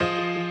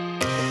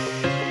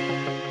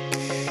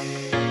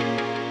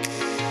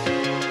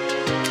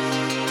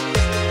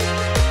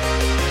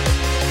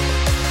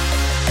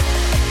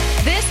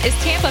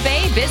Tampa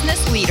Bay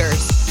business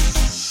leaders.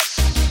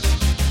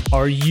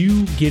 Are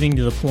you getting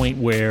to the point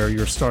where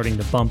you're starting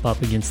to bump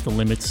up against the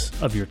limits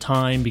of your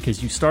time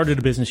because you started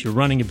a business, you're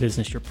running a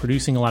business, you're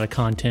producing a lot of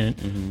content,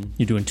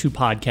 you're doing 2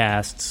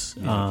 podcasts.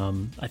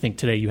 I think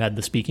today you had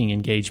the speaking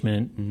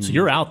engagement. So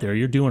you're out there,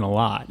 you're doing a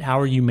lot. How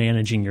are you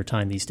managing your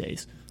time these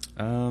days?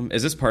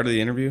 Is this part of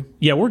the interview?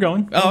 Yeah, we're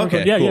going. Oh,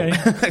 okay. Yeah, cool.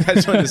 yeah. I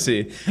just wanted to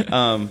see.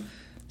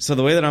 So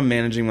the way that I'm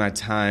managing my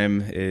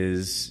time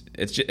is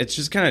it's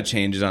just kind of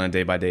changes on a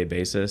day-by-day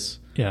basis.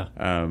 Yeah.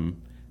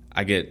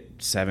 I get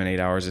 7-8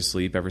 hours of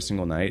sleep every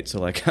single night. So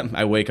like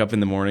I wake up in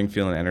the morning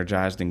feeling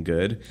energized and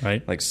good.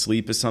 Right. Like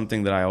sleep is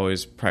something that I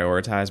always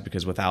prioritize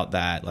because without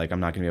that, like I'm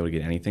not going to be able to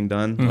get anything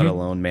done, let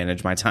alone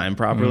manage my time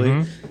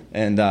properly.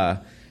 And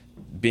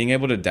being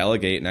able to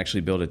delegate and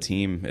actually build a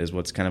team is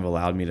what's kind of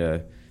allowed me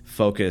to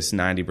focus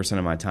 90%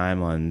 of my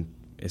time on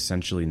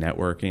essentially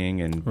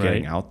networking and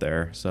getting out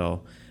there.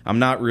 So I'm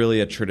not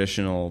really a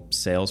traditional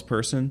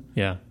salesperson.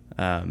 Yeah.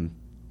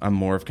 I'm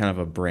more of kind of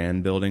a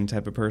brand building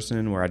type of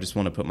person where I just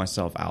want to put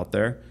myself out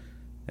there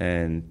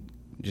and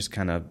just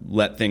kind of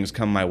let things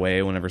come my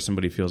way whenever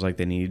somebody feels like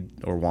they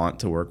need or want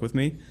to work with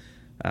me.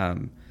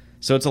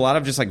 So it's a lot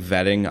of just like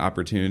vetting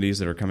opportunities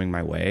that are coming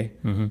my way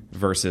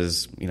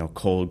versus,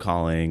 cold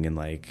calling and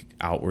like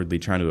outwardly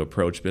trying to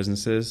approach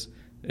businesses.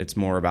 It's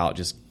more about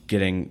just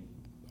getting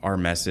our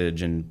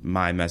message and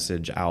my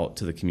message out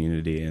to the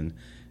community. And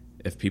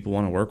if people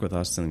want to work with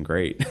us, then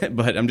great.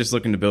 But I'm just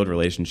looking to build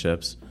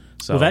relationships.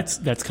 So well,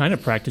 that's kind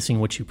of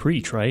practicing what you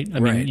preach, right? I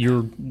mean,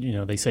 you're,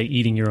 they say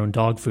eating your own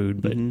dog food,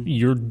 but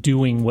you're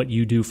doing what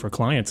you do for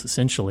clients,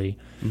 essentially.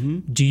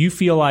 Do you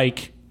feel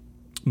like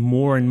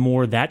more and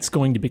more that's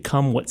going to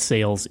become what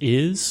sales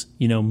is,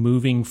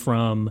 moving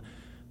from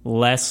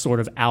less sort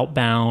of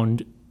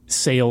outbound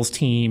sales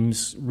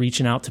teams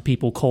reaching out to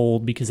people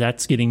cold because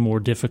that's getting more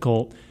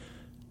difficult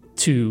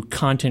to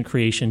content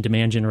creation,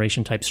 demand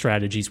generation type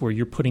strategies where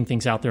you're putting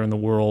things out there in the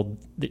world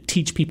that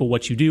teach people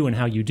what you do and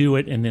how you do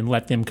it and then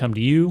let them come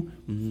to you?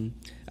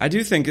 I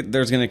do think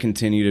there's going to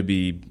continue to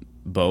be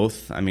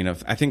both. I mean,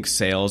 I think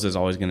sales is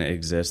always going to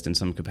exist in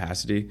some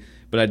capacity,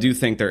 but I do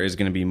think there is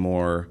going to be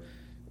more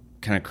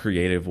kind of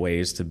creative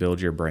ways to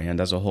build your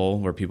brand as a whole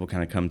where people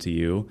kind of come to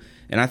you.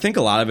 And I think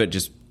a lot of it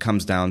just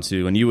comes down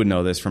to, and you would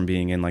know this from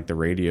being in like the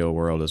radio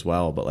world as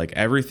well, but like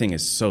everything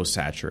is so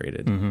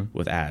saturated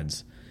with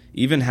ads.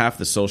 Even half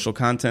the social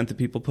content that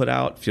people put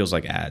out feels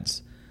like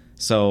ads.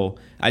 So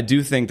I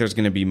do think there's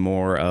going to be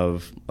more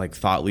of like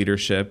thought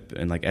leadership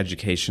and like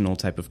educational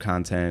type of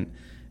content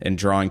and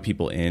drawing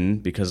people in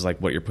because like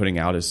what you're putting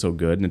out is so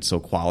good and it's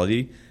so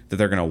quality that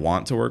they're going to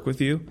want to work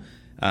with you.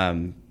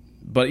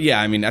 But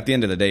yeah, I mean, at the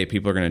end of the day,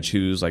 people are going to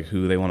choose like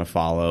who they want to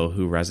follow,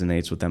 who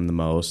resonates with them the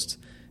most.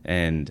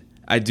 And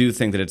I do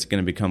think that it's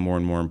going to become more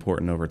and more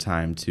important over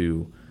time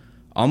to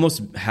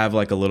almost have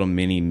like a little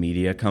mini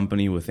media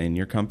company within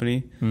your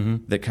company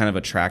that kind of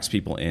attracts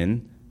people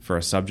in for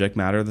a subject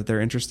matter that they're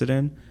interested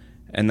in.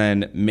 And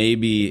then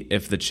maybe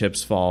if the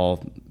chips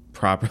fall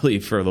properly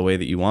for the way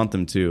that you want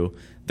them to,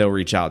 they'll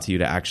reach out to you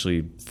to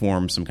actually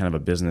form some kind of a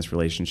business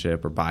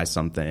relationship or buy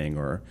something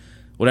or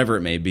whatever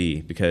it may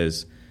be.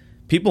 Because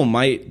people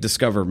might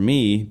discover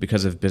me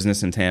because of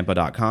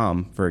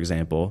businessintampa.com, for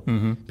example,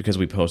 because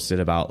we posted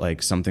about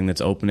like something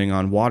that's opening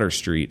on Water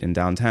Street in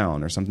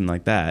downtown or something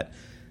like that.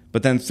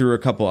 But then through a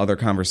couple other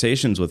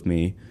conversations with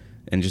me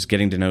and just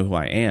getting to know who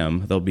I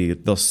am,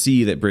 they'll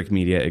see that Brick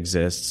Media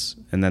exists,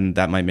 and then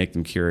that might make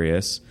them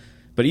curious.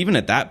 But even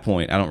at that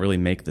point, I don't really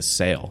make the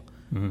sale.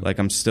 Like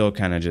I'm still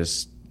kind of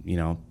just,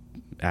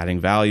 adding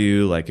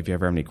value. Like if you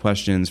ever have any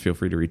questions, feel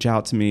free to reach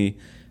out to me.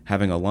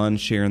 Having a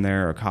lunch here and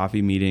there, a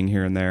coffee meeting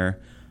here and there.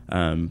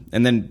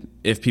 And then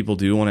if people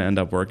do want to end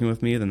up working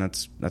with me, then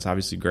that's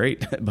obviously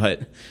great.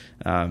 But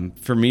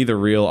for me, the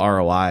real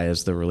ROI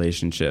is the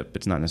relationship.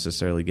 It's not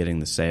necessarily getting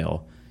the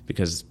sale,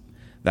 because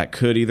that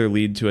could either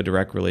lead to a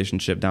direct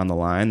relationship down the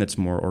line that's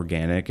more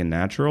organic and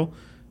natural,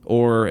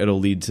 or it'll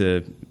lead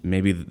to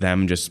maybe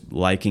them just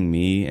liking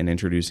me and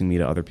introducing me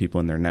to other people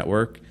in their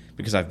network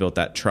because I've built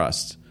that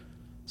trust.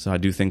 So I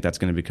do think that's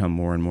going to become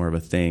more and more of a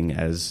thing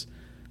as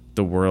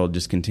the world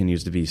just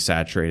continues to be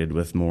saturated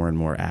with more and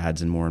more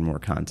ads and more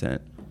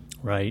content.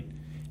 Right.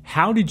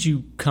 How did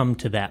you come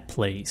to that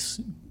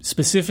place?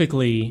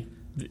 Specifically,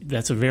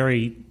 that's a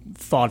very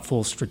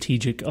thoughtful,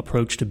 strategic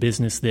approach to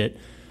business that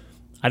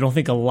I don't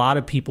think a lot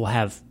of people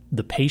have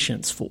the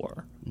patience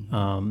for.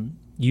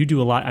 You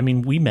do a lot. I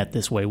mean, we met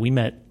this way. We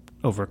met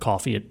over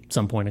coffee at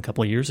some point a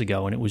couple of years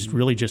ago, and it was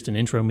really just an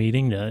intro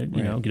meeting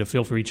to get a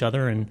feel for each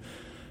other and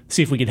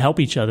see if we could help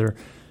each other.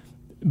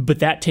 But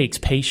that takes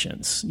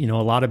patience. A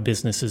lot of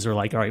businesses are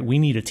like, all right, we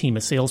need a team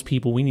of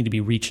salespeople. We need to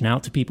be reaching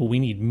out to people. We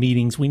need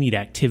meetings. We need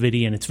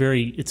activity. And it's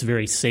a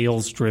very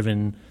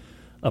sales-driven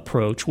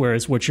approach.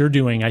 Whereas what you're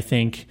doing, I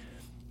think,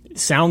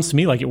 sounds to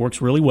me like it works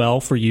really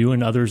well for you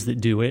and others that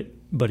do it.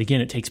 But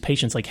again, it takes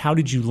patience. Like, how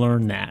did you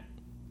learn that?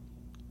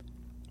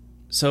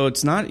 So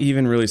it's not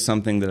even really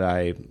something that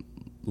I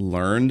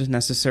learned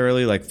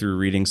necessarily, like through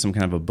reading some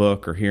kind of a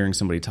book or hearing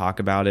somebody talk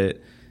about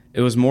it.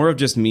 It was more of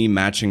just me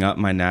matching up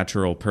my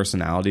natural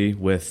personality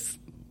with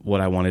what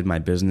I wanted my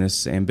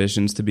business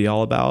ambitions to be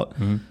all about.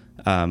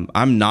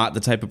 I'm not the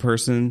type of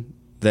person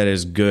that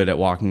is good at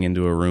walking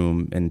into a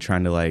room and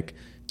trying to like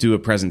do a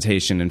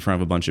presentation in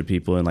front of a bunch of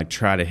people and like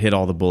try to hit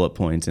all the bullet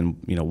points and,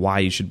 you know, why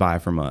you should buy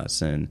from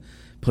us and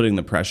putting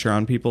the pressure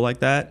on people like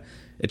that.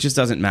 It just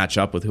doesn't match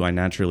up with who I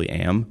naturally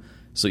am.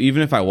 So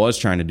even if I was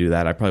trying to do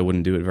that, I probably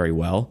wouldn't do it very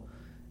well.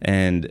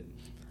 And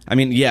I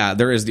mean, yeah,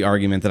 there is the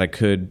argument that I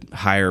could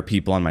hire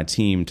people on my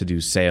team to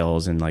do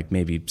sales and like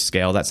maybe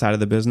scale that side of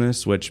the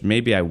business, which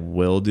maybe I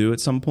will do at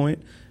some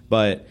point.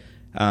 But,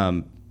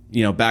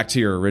 you know, back to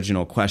your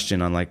original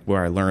question on like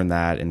where I learned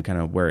that and kind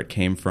of where it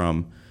came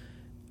from.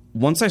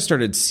 Once I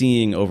started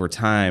seeing over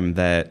time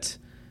that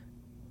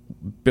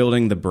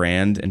building the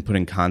brand and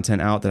putting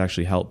content out that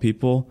actually helped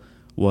people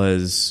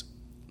was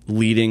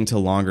leading to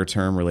longer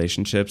term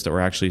relationships that were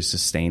actually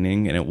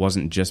sustaining. And it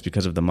wasn't just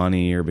because of the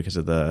money or because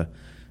of the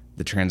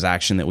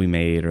transaction that we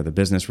made or the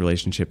business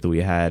relationship that we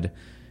had.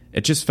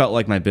 It just felt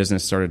like my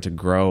business started to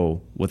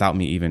grow without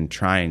me even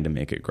trying to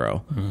make it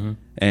grow.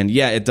 And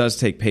yeah, it does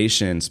take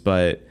patience,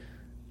 but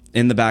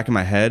in the back of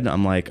my head,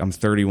 I'm like, I'm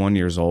 31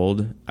 years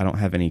old. I don't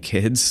have any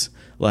kids.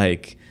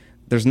 Like,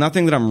 there's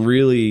nothing that I'm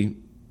really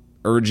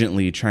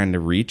urgently trying to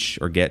reach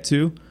or get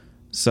to.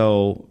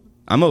 So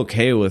I'm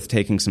okay with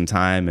taking some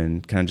time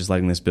and kind of just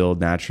letting this build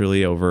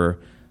naturally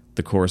over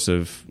the course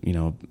of, you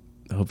know,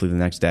 hopefully the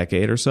next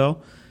decade or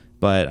so.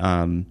 But,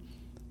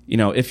 you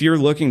know, if you're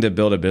looking to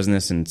build a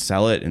business and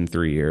sell it in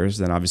 3 years,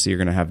 then obviously you're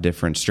going to have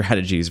different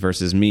strategies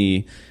versus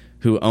me,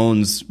 who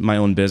owns my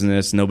own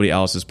business. Nobody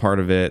else is part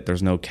of it.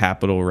 There's no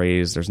capital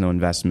raised. There's no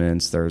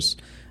investments.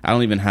 I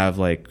don't even have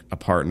like a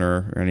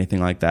partner or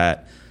anything like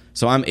that.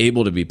 So I'm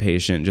able to be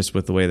patient just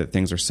with the way that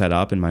things are set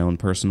up in my own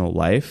personal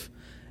life.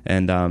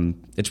 And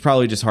it's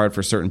probably just hard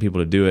for certain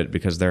people to do it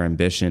because their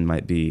ambition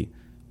might be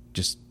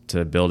just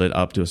to build it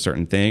up to a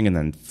certain thing and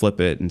then flip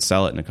it and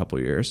sell it in a couple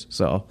of years.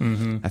 So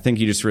I think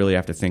you just really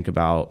have to think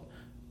about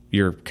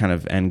your kind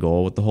of end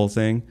goal with the whole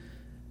thing.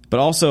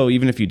 But also,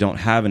 even if you don't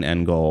have an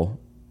end goal,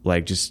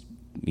 like just,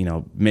 you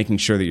know, making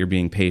sure that you're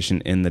being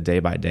patient in the day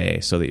by day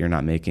so that you're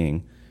not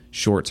making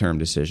short-term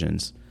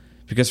decisions.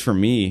 Because for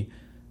me,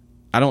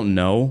 I don't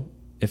know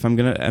if I'm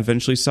going to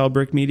eventually sell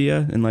Brick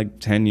Media in like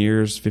 10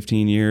 years,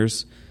 15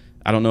 years.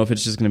 I don't know if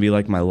it's just going to be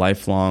like my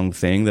lifelong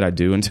thing that I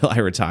do until I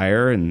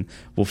retire, and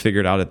we'll figure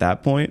it out at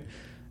that point.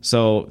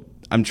 So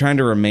I'm trying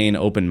to remain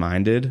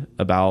open-minded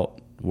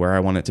about where I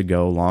want it to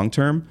go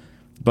long-term,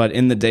 but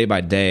in the day by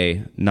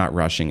day, not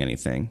rushing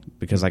anything,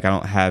 because like I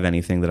don't have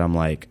anything that I'm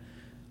like,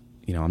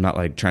 you know, I'm not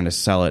like trying to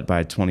sell it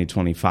by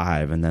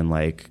 2025 and then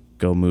like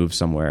go move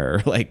somewhere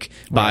or like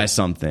buy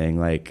something.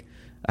 Like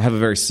I have a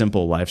very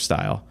simple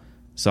lifestyle,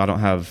 so I don't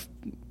have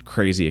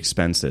crazy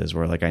expenses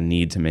where like I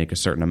need to make a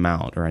certain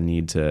amount or I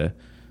need to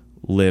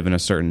live in a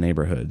certain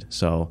neighborhood.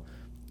 So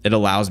it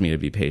allows me to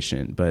be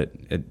patient, but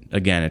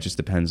it just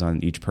depends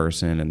on each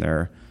person and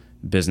their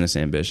business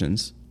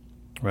ambitions.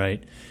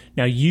 Right.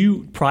 Now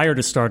you, prior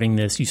to starting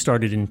this, you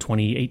started in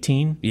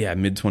 2018? Yeah,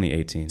 mid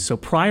 2018. So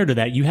prior to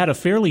that, you had a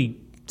fairly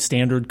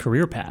standard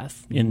career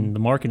path in the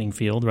marketing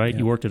field, right? Yeah.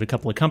 You worked at a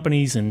couple of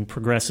companies and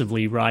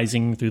progressively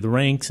rising through the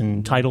ranks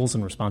and titles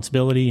and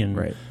responsibility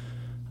and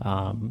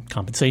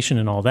compensation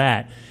and all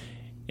that.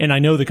 And I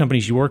know the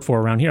companies you work for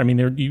around here, I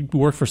mean, you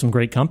work for some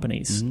great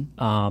companies.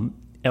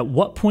 At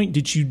what point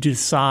did you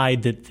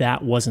decide that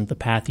that wasn't the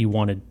path you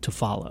wanted to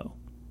follow?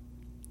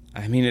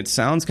 I mean, it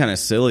sounds kind of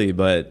silly,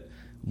 but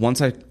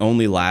once I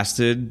only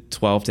lasted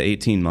 12 to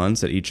 18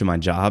 months at each of my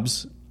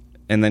jobs,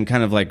 and then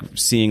kind of like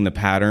seeing the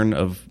pattern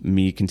of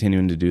me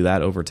continuing to do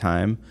that over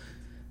time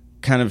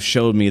kind of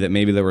showed me that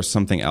maybe there was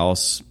something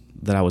else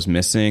that I was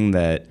missing,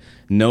 that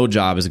no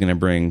job is going to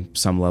bring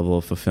some level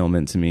of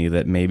fulfillment to me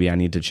that maybe I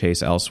need to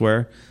chase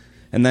elsewhere.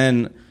 And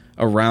then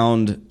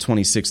around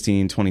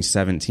 2016,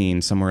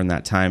 2017, somewhere in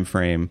that time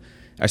frame,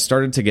 I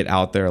started to get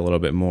out there a little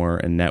bit more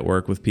and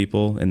network with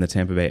people in the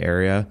Tampa Bay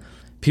area.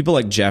 People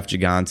like Jeff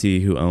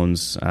Gigante, who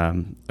owns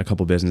a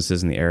couple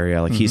businesses in the area,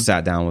 like he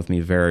sat down with me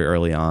very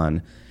early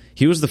on.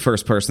 He was the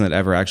first person that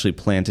ever actually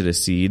planted a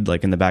seed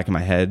like in the back of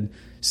my head,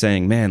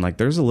 saying, man, like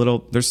there's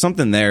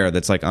something there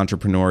that's like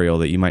entrepreneurial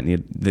that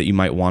you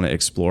might want to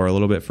explore a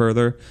little bit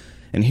further.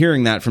 And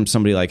hearing that from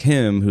somebody like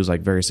him, who's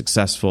like very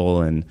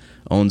successful and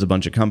owns a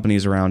bunch of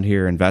companies around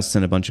here, invests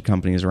in a bunch of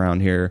companies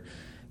around here,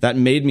 that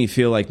made me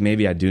feel like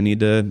maybe I do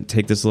need to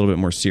take this a little bit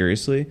more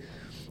seriously.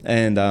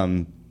 And,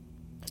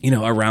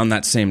 around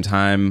that same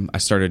time, I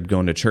started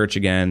going to church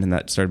again, and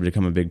that started to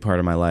become a big part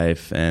of my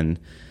life. And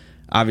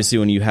obviously,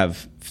 when you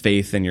have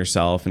faith in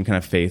yourself and kind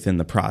of faith in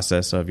the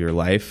process of your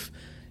life,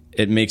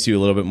 it makes you a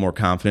little bit more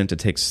confident to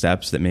take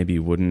steps that maybe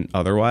you wouldn't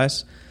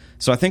otherwise.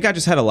 So I think I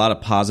just had a lot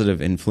of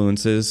positive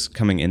influences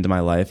coming into my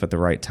life at the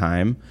right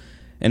time.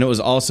 And it was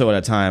also at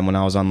a time when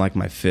I was on like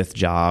my 5th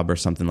job or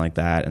something like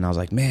that. And I was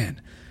like,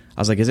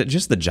 is it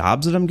just the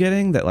jobs that I'm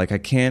getting that like I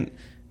can't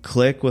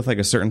click with like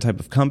a certain type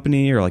of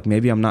company, or like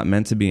maybe I'm not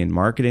meant to be in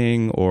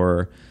marketing,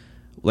 or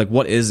like,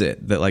 what is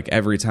it that like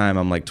every time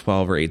I'm like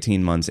 12 or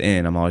 18 months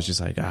in, I'm always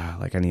just like,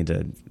 like I need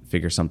to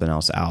figure something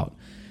else out.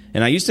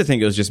 And I used to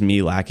think it was just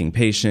me lacking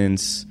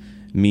patience,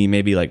 me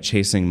maybe like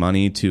chasing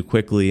money too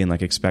quickly and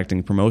like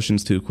expecting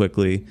promotions too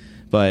quickly.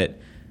 But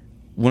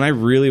when I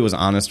really was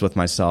honest with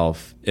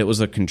myself, it was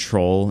a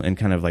control and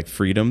kind of like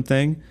freedom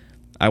thing.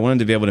 I wanted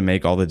to be able to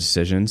make all the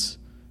decisions,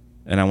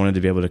 and I wanted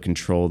to be able to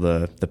control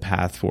the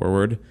path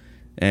forward.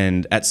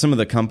 And at some of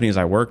the companies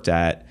I worked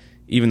at,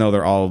 even though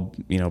they're all,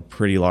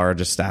 pretty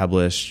large,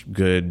 established,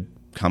 good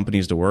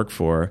companies to work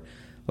for,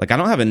 like I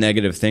don't have a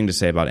negative thing to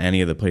say about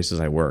any of the places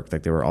I worked.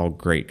 Like they were all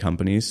great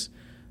companies,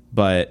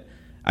 but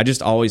I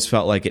just always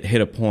felt like it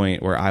hit a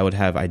point where I would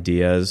have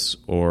ideas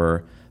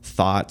or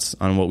thoughts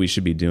on what we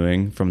should be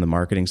doing from the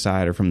marketing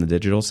side or from the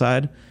digital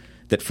side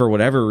that for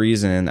whatever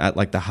reason at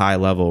like the high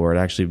level where it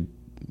actually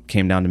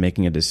came down to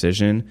making a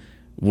decision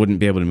wouldn't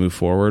be able to move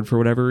forward for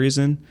whatever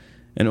reason.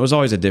 And it was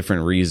always a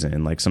different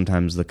reason. Like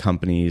sometimes the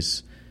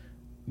company's,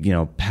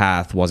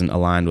 path wasn't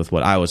aligned with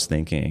what I was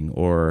thinking,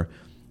 or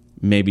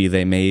maybe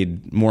they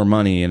made more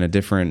money in a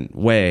different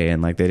way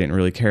and like they didn't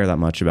really care that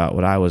much about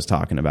what I was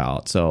talking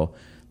about. So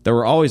there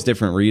were always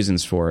different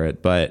reasons for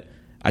it, but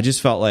I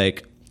just felt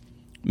like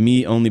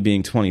me only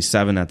being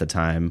 27 at the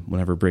time,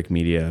 whenever Brick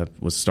Media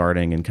was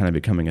starting and kind of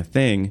becoming a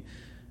thing,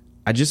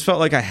 I just felt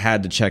like I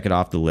had to check it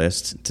off the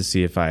list to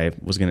see if I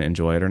was going to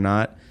enjoy it or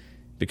not.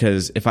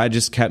 Because if I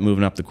just kept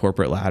moving up the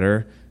corporate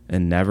ladder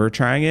and never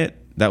trying it,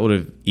 that would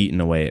have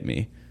eaten away at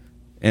me.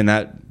 And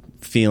that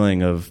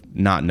feeling of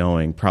not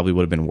knowing probably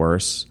would have been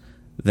worse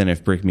than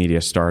if Brick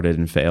Media started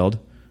and failed.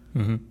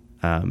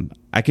 Mm-hmm.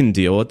 I can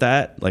deal with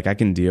that. Like I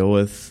can deal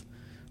with,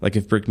 like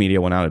if Brick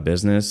Media went out of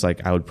business,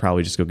 like I would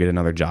probably just go get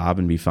another job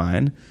and be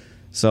fine.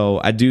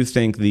 So I do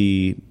think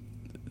the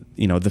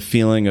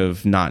feeling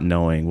of not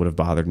knowing would have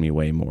bothered me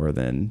way more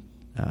than,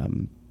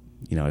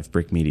 if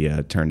Brick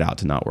Media turned out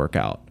to not work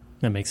out.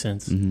 That makes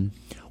sense. Mm-hmm.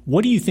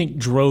 What do you think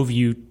drove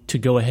you to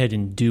go ahead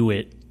and do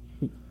it?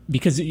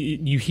 Because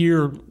you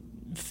hear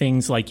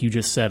things like you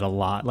just said a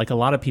lot. Like a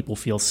lot of people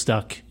feel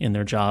stuck in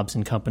their jobs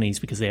and companies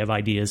because they have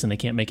ideas and they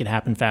can't make it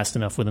happen fast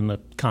enough within the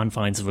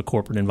confines of a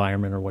corporate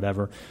environment or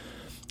whatever.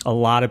 A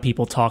lot of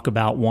people talk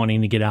about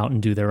wanting to get out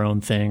and do their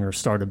own thing or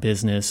start a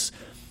business,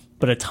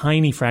 but a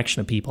tiny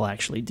fraction of people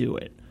actually do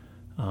it.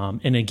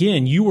 And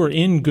again, you were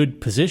in good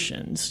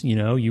positions.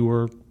 You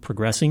were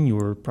progressing. You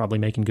were probably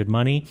making good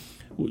money.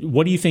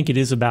 What do you think it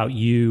is about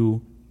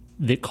you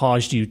that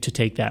caused you to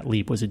take that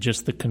leap? Was it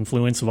just the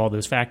confluence of all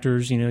those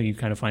factors? You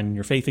kind of finding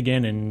your faith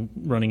again and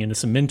running into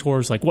some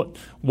mentors. Like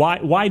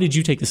why did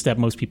you take the step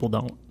most people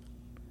don't?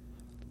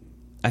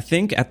 I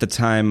think at the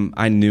time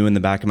I knew in the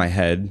back of my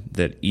head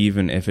that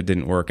even if it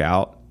didn't work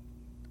out,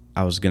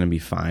 I was going to be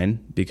fine,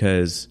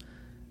 because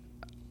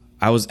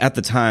I was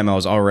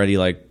already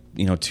like,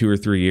 2 or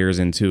 3 years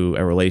into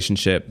a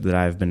relationship that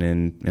I've been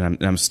in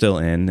and I'm still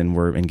in, and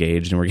we're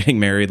engaged and we're getting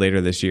married later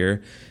this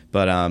year.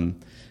 But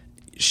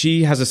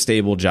she has a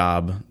stable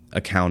job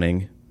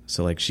accounting.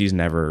 So like she's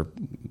never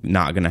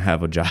not going to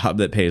have a job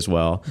that pays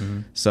well.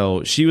 Mm-hmm.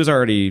 So she was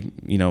already,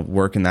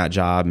 working that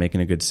job,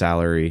 making a good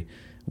salary.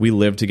 We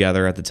lived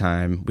together at the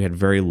time. We had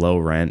very low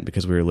rent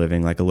because we were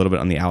living like a little bit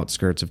on the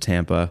outskirts of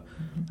Tampa.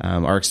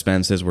 Mm-hmm. Our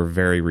expenses were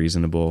very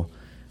reasonable.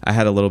 I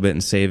had a little bit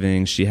in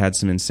savings. She had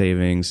some in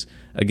savings.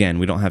 Again,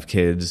 we don't have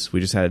kids. We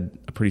just had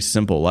a pretty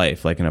simple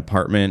life, like an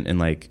apartment and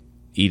like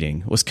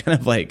eating was kind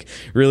of like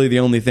really the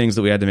only things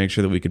that we had to make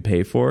sure that we could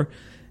pay for.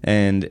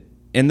 And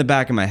in the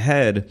back of my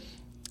head,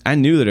 I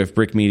knew that if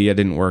Brick Media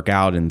didn't work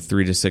out in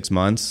 3 to 6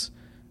 months,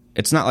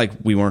 it's not like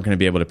we weren't going to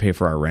be able to pay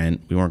for our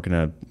rent. We weren't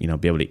going to,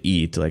 be able to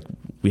eat. Like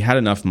we had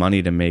enough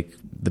money to make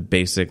the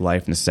basic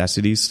life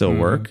necessities still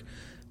work.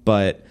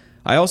 But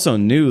I also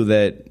knew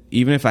that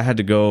even if I had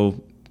to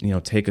go,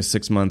 take a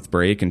 6-month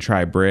break and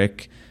try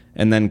Brick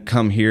and then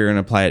come here and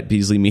apply at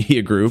Beasley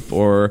Media Group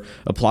or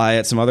apply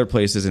at some other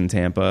places in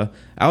Tampa,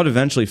 I would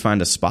eventually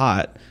find a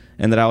spot,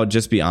 and that I would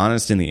just be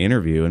honest in the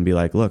interview and be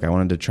like, look, I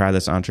wanted to try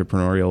this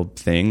entrepreneurial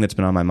thing that's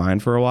been on my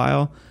mind for a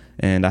while,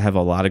 and I have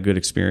a lot of good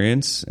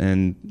experience.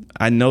 And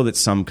I know that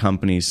some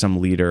company, some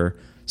leader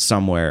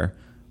somewhere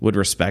would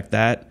respect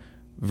that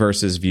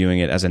versus viewing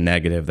it as a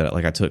negative that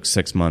like I took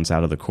 6 months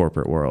out of the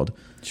corporate world.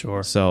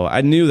 Sure. So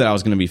I knew that I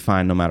was going to be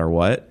fine no matter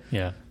what.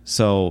 Yeah.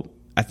 So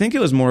I think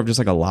it was more of just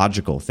like a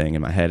logical thing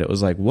in my head. It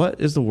was like, what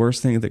is the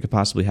worst thing that could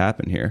possibly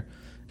happen here?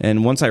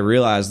 And once I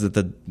realized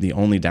that the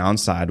only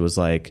downside was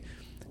like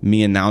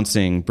me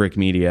announcing Brick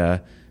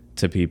Media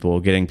to people,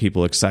 getting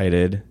people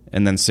excited,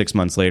 and then 6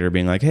 months later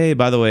being like, hey,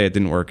 by the way, it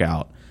didn't work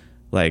out.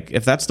 Like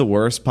if that's the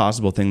worst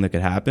possible thing that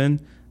could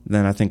happen,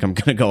 then I think I'm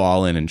going to go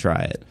all in and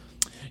try it.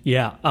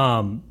 Yeah.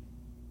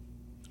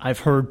 I've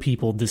heard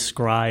people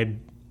describe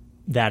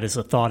that as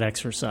a thought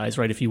exercise,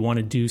 right? If you want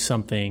to do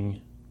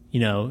something,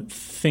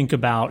 think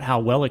about how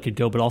well it could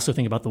go, but also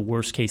think about the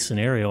worst case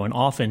scenario. And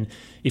often,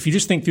 if you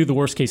just think through the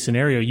worst case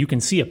scenario, you can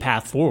see a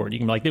path forward. You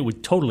can be like, it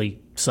would totally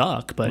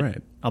suck, but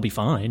right. I'll be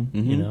fine.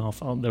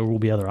 Mm-hmm. There will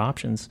be other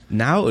options.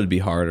 Now it would be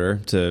harder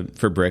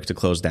for Brick to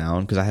close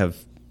down because I have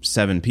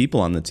 7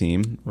 people on the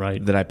team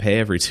right. that I pay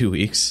every 2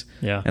 weeks.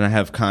 Yeah. And I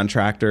have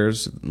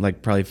contractors,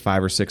 like probably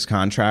 5 or 6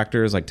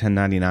 contractors, like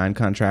 1099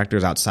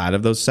 contractors outside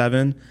of those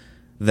 7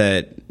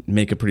 that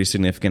make a pretty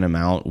significant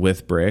amount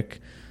with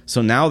Brick.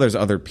 So now there's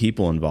other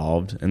people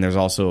involved, and there's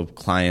also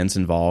clients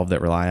involved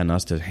that rely on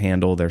us to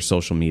handle their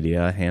social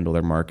media, handle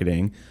their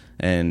marketing.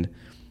 And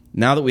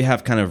now that we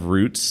have kind of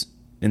roots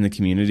in the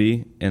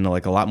community and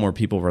like a lot more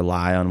people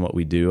rely on what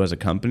we do as a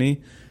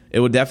company, it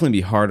would definitely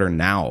be harder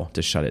now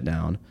to shut it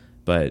down.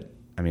 But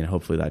I mean,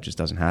 hopefully that just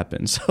doesn't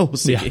happen. So we'll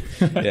see.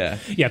 Yeah.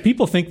 Yeah.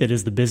 People think that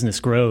as the business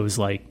grows,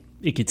 like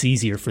it gets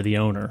easier for the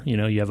owner. You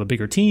know, you have a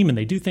bigger team and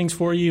they do things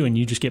for you and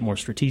you just get more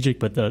strategic.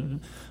 But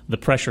the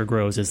pressure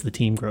grows as the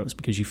team grows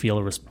because you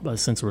feel a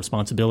sense of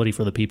responsibility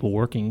for the people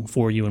working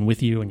for you and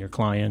with you and your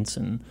clients.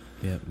 And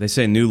yeah, they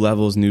say new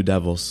levels, new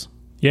devils.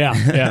 Yeah.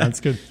 Yeah.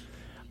 That's good.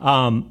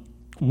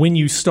 When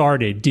you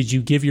started, did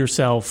you give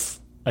yourself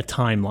a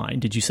timeline?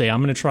 Did you say,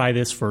 I'm going to try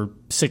this for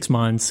 6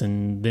 months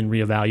and then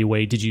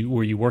reevaluate?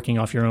 Were you working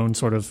off your own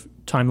sort of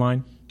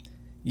timeline?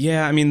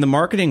 Yeah, I mean, the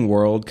marketing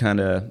world kind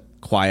of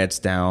quiets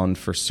down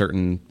for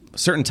certain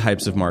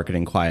types of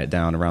marketing quiet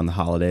down around the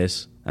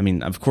holidays. I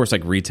mean, of course,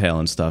 like retail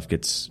and stuff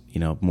gets,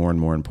 more and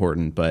more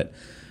important, but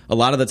a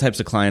lot of the types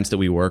of clients that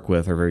we work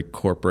with are very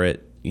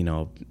corporate,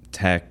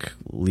 tech,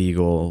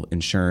 legal,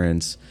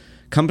 insurance,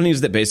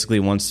 companies that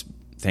basically once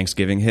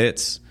Thanksgiving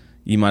hits,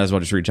 you might as well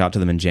just reach out to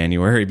them in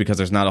January because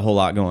there's not a whole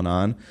lot going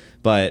on.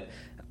 But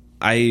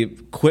I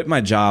quit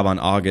my job on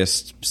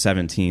August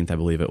 17th, I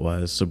believe it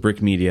was. So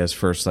Brick Media's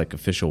first like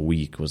official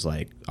week was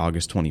like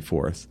August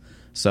 24th.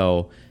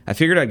 So I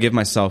figured I'd give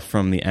myself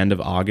from the end of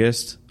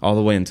August all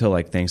the way until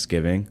like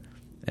Thanksgiving.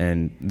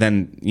 And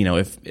then,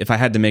 if I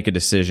had to make a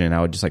decision,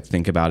 I would just like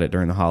think about it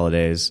during the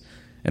holidays.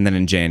 And then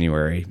in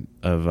January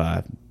of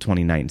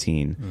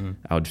 2019,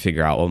 I would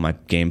figure out what my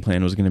game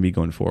plan was going to be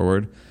going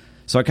forward.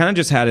 So I kind of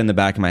just had in the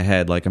back of my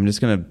head, like, I'm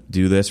just going to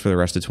do this for the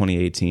rest of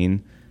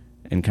 2018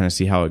 and kind of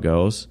see how it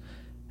goes.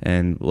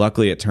 And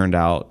luckily it turned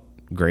out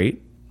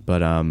great.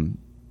 But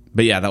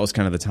yeah, that was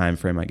kind of the time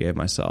frame I gave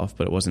myself,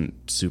 but it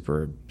wasn't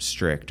super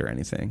strict or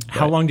anything.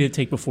 How long did it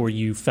take before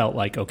you felt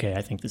like, okay,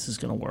 I think this is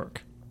going to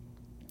work?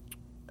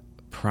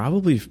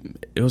 Probably,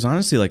 it was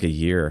honestly like a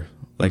year,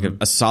 like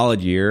a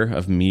solid year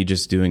of me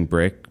just doing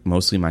Brick,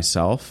 mostly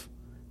myself.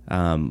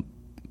 And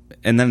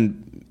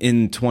then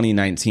in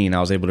 2019, I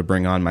was able to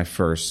bring on my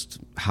first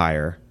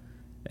hire.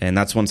 And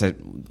that's once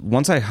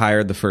I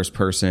hired the first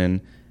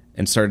person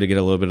and started to get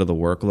a little bit of the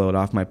workload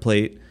off my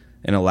plate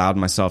and allowed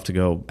myself to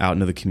go out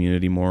into the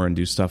community more and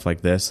do stuff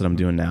like this that I'm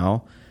doing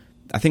now.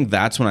 I think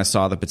that's when I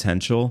saw the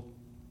potential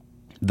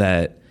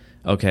that,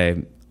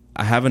 okay,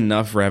 I have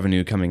enough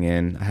revenue coming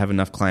in. I have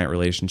enough client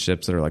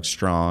relationships that are like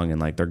strong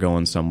and like they're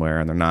going somewhere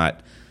and they're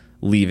not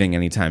leaving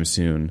anytime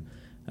soon.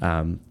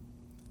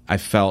 I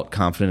felt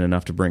confident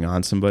enough to bring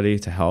on somebody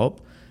to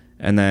help.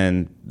 And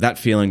then that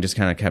feeling just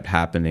kind of kept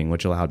happening,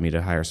 which allowed me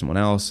to hire someone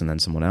else and then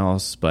someone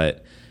else.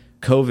 But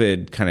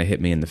COVID kind of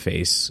hit me in the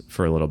face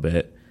for a little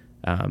bit.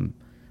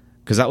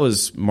 Because that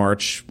was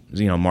March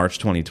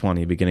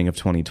 2020, beginning of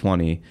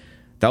 2020.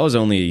 That was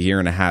only a year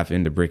and a half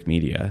into Brick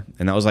Media.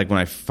 And that was like when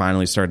I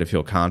finally started to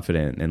feel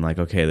confident and like,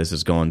 okay, this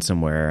is going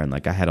somewhere. And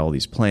like I had all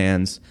these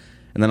plans.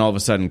 And then all of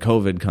a sudden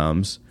COVID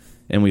comes.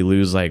 And we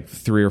lose like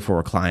 3 or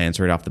 4 clients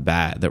right off the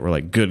bat that were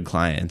like good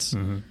clients.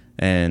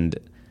 And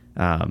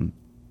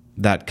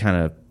that kind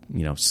of,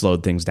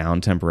 slowed things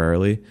down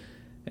temporarily.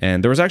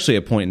 And there was actually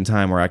a point in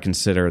time where I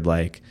considered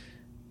like,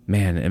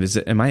 man,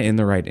 am I in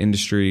the right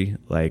industry?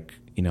 Like,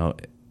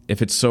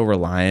 if it's so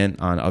reliant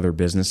on other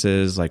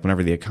businesses, like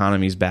whenever the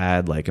economy's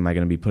bad, like, am I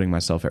going to be putting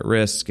myself at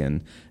risk?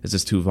 And is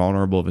this too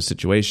vulnerable of a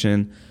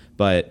situation?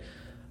 But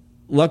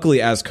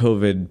luckily, as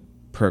COVID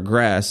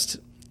progressed,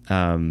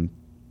 the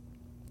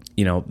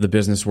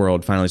business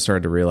world finally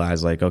started to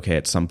realize like, okay,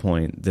 at some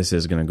point this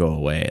is going to go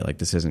away. Like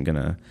this isn't going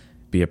to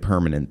be a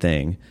permanent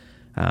thing.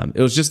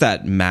 It was just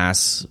that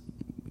mass,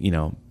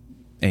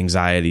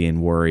 anxiety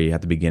and worry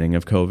at the beginning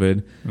of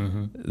COVID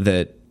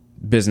that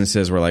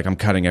businesses were like, I'm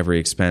cutting every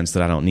expense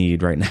that I don't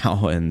need right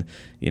now. And,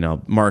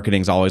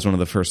 marketing's always one of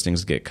the first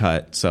things to get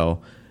cut.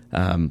 So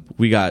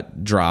we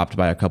got dropped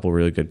by a couple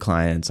really good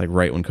clients, like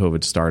right when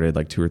COVID started,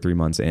 like 2 or 3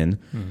 months in.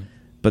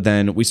 But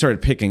then we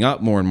started picking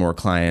up more and more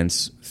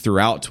clients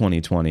throughout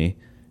 2020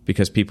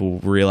 because people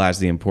realized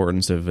the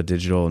importance of a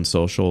digital and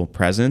social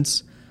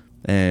presence.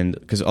 And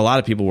because a lot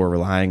of people were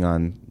relying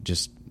on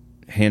just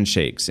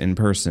handshakes in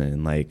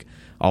person, like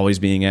always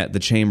being at the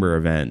chamber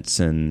events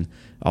and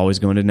always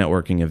going to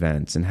networking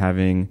events and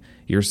having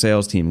your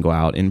sales team go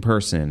out in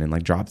person and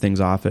like drop things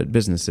off at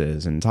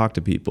businesses and talk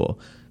to people.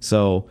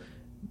 So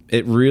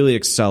it really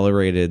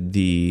accelerated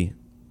the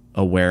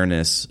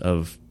awareness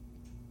of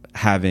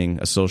having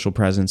a social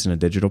presence and a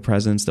digital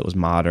presence that was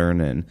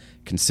modern and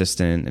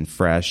consistent and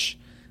fresh.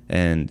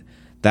 And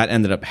that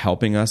ended up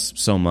helping us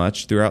so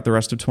much throughout the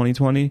rest of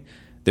 2020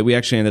 that we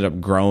actually ended up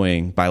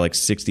growing by like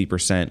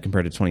 60%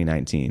 compared to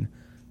 2019.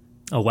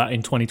 Oh, wow.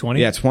 In 2020?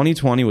 Yeah,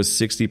 2020 was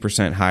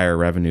 60% higher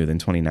revenue than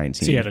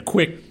 2019. So you had a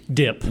quick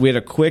dip. We had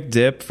a quick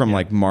dip from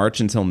like March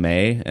until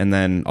May, and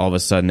then all of a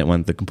sudden it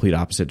went the complete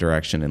opposite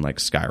direction and like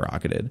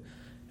skyrocketed.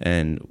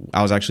 And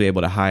I was actually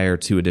able to hire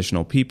 2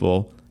 additional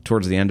people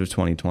towards the end of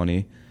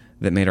 2020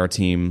 that made our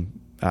team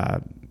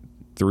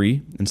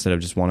 3 instead of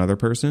just 1 other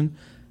person.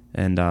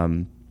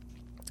 And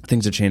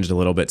things have changed a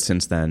little bit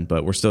since then,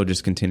 but we're still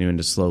just continuing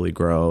to slowly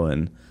grow.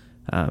 And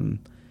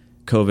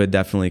COVID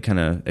definitely kind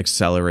of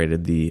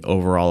accelerated the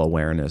overall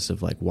awareness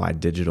of like why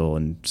digital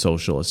and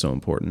social is so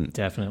important.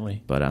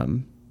 Definitely. But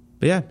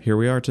yeah, here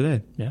we are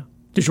today. Yeah.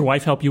 Does your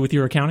wife help you with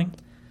your accounting?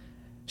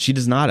 She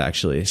does not,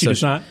 actually. She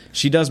does not?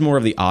 She does more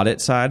of the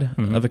audit side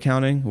of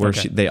accounting, where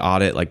they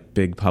audit like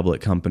big public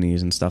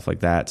companies and stuff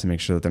like that to make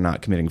sure that they're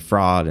not committing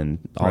fraud and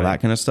all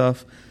that kind of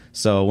stuff.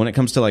 So when it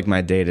comes to like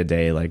my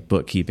day-to-day like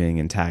bookkeeping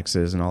and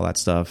taxes and all that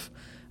stuff,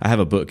 I have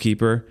a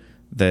bookkeeper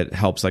that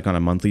helps like on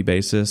a monthly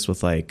basis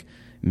with like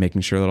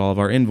making sure that all of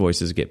our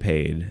invoices get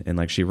paid, and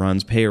like she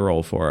runs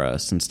payroll for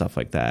us and stuff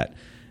like that.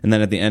 And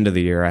then at the end of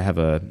the year, I have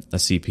a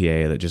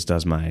CPA that just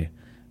does my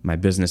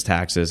business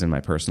taxes and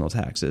my personal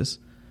taxes.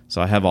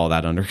 So I have all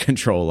that under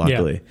control,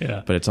 luckily.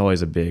 Yeah. But it's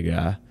always a big...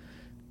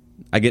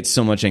 I get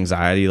so much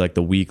anxiety like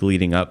the week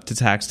leading up to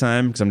tax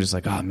time, because I'm just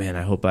like, oh man,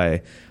 I hope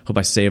I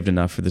saved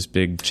enough for this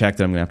big check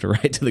that I'm gonna have to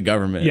write to the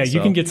government. Yeah, you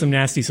can get some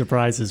nasty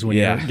surprises when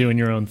you're doing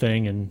your own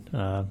thing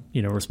and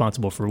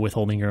responsible for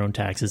withholding your own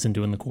taxes and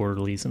doing the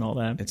quarterlies and all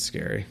that. It's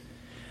scary.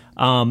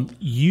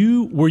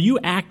 Were you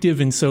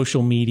active in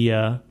social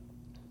media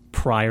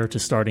prior to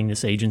starting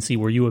this agency?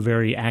 Were you a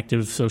very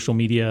active social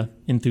media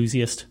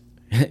enthusiast?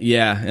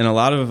 Yeah, and a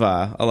lot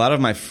of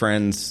my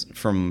friends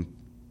from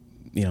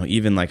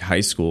even like high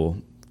school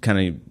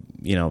kind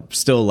of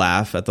still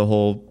laugh at the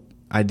whole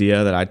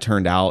idea that I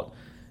turned out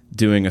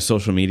doing a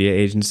social media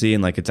agency,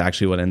 and like it's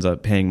actually what ends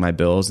up paying my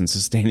bills and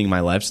sustaining my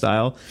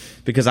lifestyle,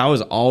 because I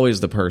was always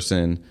the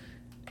person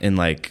in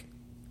like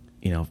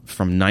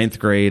from 9th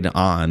grade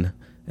on,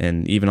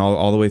 and even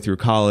all the way through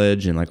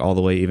college, and like all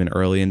the way even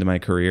early into my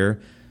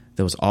career,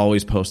 that was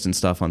always posting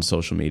stuff on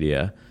social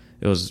media.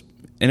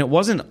 And it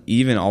wasn't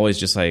even always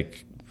just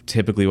like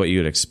typically what you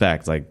would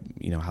expect, like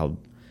how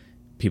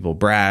people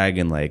brag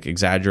and like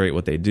exaggerate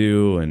what they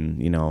do,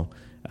 and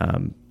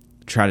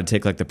try to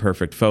take like the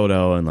perfect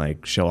photo and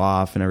like show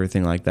off and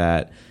everything like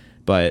that.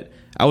 But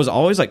I was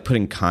always like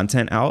putting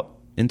content out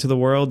into the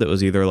world that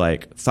was either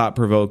like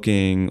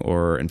thought-provoking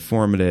or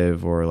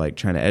informative, or like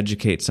trying to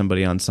educate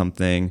somebody on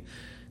something.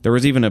 There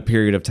was even a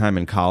period of time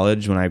in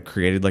college when I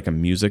created like a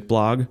music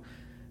blog,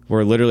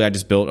 where literally I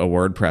just built a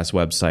WordPress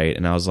website,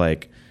 and I was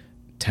like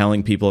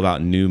telling people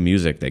about new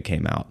music that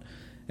came out.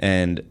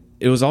 And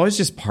it was always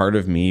just part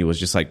of me was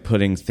just like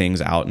putting things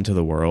out into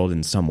the world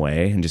in some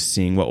way and just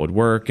seeing what would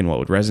work and what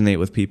would resonate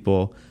with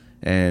people.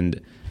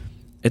 And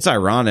it's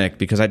ironic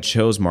because I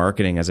chose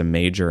marketing as a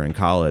major in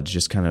college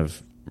just kind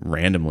of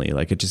randomly.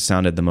 Like it just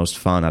sounded the most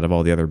fun out of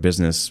all the other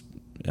business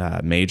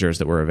majors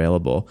that were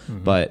available.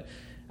 Mm-hmm. But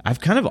I've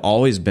kind of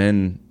always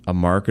been a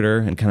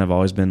marketer and kind of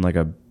always been like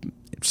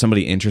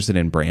somebody interested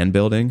in brand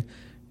building,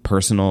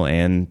 personal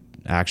and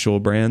actual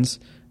brands,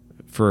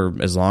 for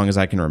as long as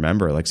I can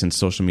remember, like since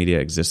social media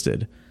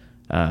existed.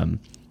 I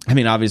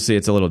mean, obviously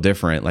it's a little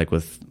different, like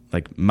with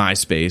like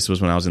MySpace was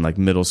when I was in like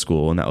middle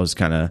school, and that was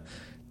kind of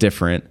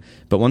different.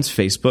 But once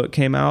Facebook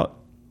came out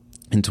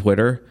and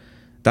Twitter,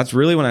 that's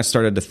really when I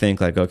started to think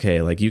like,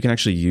 okay, like you can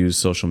actually use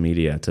social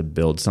media to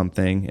build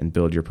something and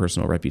build your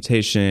personal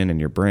reputation and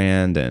your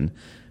brand and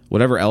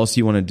whatever else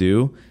you want to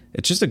do.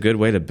 It's just a good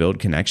way to build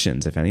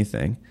connections, if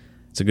anything.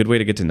 It's a good way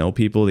to get to know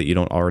people that you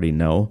don't already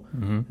know.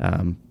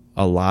 Mm-hmm.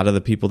 A lot of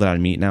the people that I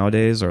meet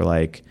nowadays are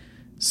like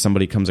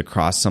somebody comes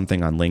across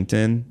something on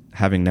LinkedIn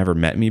having never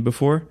met me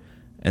before,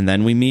 and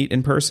then we meet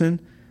in person.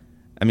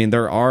 I mean,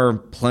 there are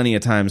plenty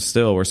of times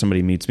still where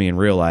somebody meets me in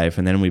real life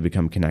and then we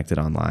become connected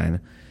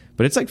online.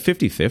 But it's like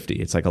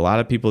 50-50. It's like a lot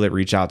of people that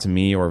reach out to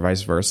me or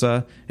vice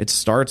versa, it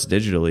starts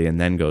digitally and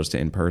then goes to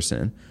in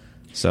person.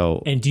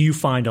 So, and do you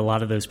find a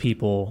lot of those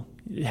people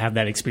have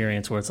that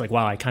experience where it's like,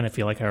 wow, I kind of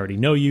feel like I already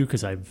know you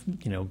because I've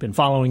been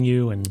following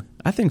you? And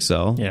I think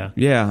so.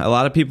 Yeah. A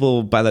lot of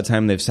people, by the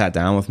time they've sat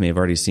down with me, have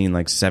already seen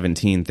like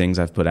 17 things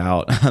I've put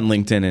out on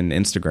LinkedIn and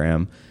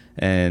Instagram.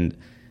 And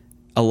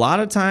a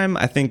lot of time,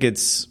 I think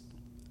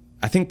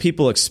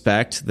people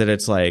expect that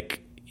it's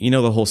like,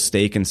 the whole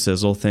steak and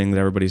sizzle thing that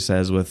everybody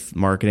says with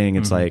marketing.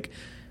 It's mm-hmm. like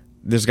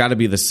there's got to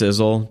be the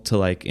sizzle to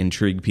like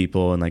intrigue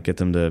people and like get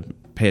them to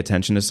pay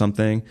attention to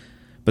something.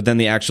 But then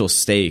the actual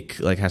steak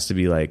like has to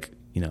be like,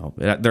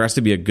 there has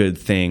to be a good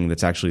thing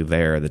that's actually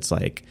there, that's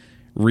like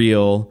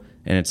real,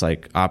 and it's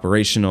like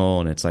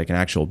operational, and it's like an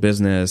actual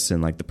business,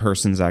 and like the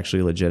person's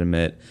actually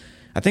legitimate.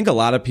 I think a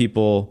lot of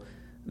people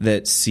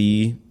that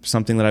see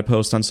something that I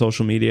post on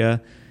social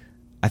media,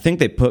 I think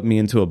they put me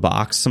into a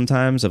box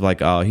sometimes of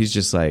like, oh, he's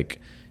just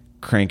like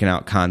cranking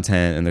out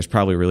content and there's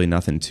probably really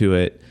nothing to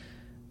it.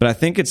 But I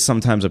think it's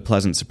sometimes a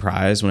pleasant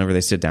surprise whenever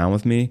they sit down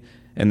with me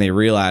and they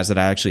realize that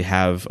I actually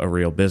have a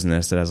real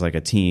business that has like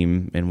a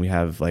team, and we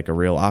have like a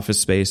real office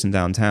space in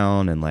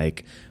downtown, and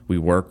like we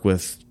work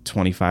with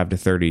 25 to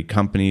 30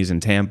 companies in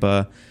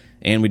Tampa,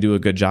 and we do a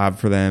good job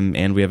for them,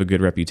 and we have a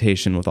good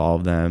reputation with all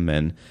of them.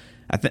 And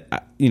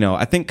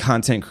I think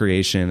content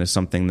creation is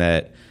something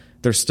that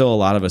there's still a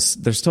lot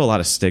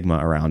of stigma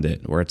around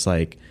it, where it's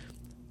like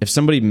if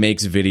somebody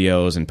makes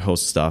videos and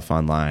posts stuff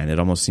online, it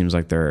almost seems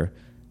like they're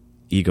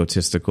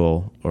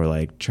egotistical or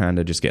like trying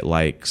to just get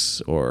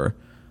likes or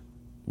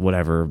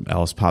whatever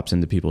else pops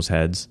into people's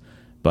heads.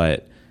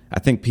 But I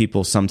think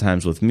people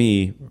sometimes with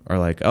me are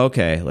like,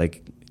 okay,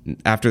 like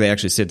after they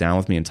actually sit down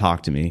with me and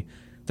talk to me,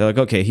 they're like,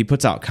 okay, he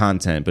puts out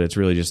content, but it's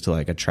really just to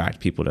like attract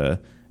people to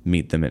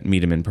meet him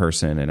in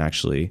person and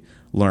actually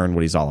learn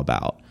what he's all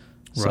about.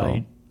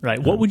 Right. Right.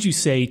 What would you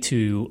say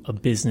to a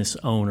business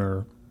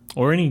owner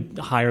or any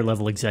higher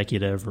level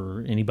executive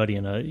or anybody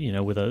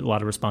with a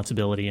lot of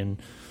responsibility and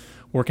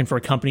working for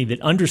a company that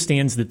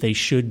understands that they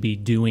should be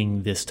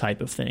doing this type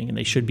of thing and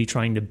they should be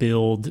trying to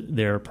build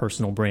their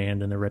personal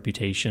brand and their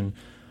reputation,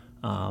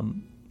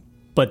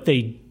 but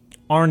they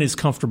aren't as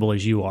comfortable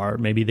as you are?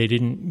 Maybe they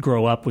didn't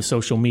grow up with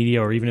social media,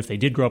 or even if they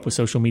did grow up with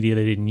social media,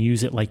 they didn't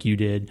use it like you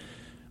did.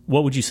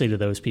 What would you say to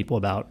those people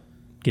about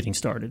getting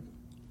started?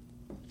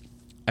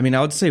 I mean,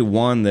 I would say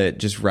one, that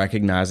just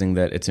recognizing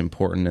that it's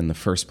important in the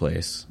first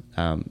place.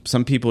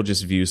 Some people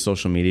just view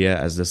social media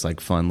as this like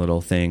fun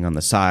little thing on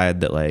the side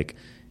that like,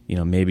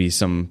 maybe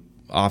some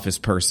office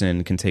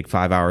person can take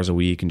 5 hours a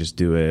week and just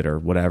do it or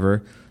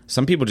whatever.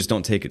 Some people just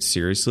don't take it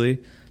seriously.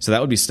 So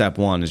that would be step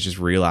one, is just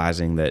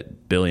realizing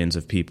that billions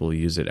of people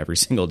use it every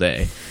single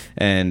day.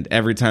 And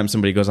every time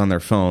somebody goes on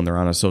their phone, they're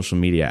on a social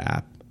media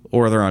app,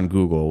 or they're on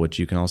Google, which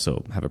you can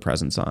also have a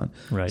presence on.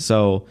 Right.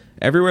 So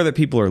everywhere that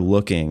people are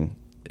looking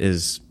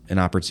is an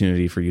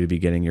opportunity for you to be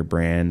getting your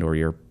brand or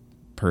your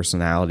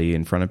personality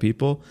in front of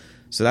people.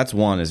 So that's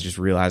one, is just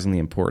realizing the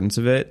importance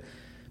of it.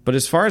 But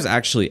as far as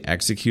actually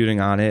executing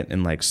on it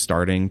and like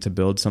starting to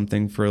build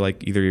something for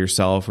like either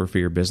yourself or for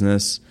your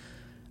business,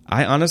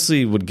 I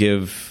honestly would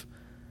give,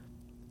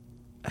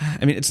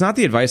 it's not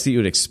the advice that you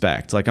would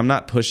expect. Like, I'm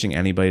not pushing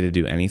anybody to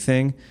do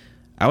anything.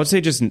 I would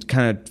say just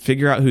kind of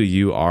figure out who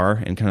you are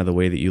and kind of the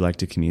way that you like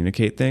to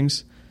communicate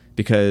things.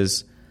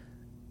 Because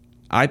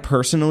I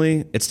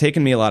personally, it's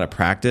taken me a lot of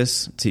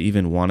practice to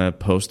even want to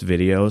post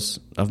videos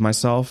of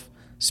myself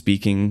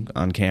speaking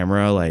on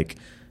camera. Like,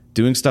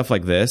 doing stuff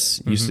like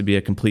this used to be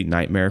a complete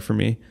nightmare for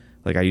me.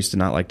 Like, I used to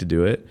not like to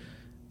do it,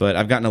 but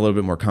I've gotten a little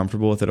bit more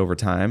comfortable with it over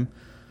time.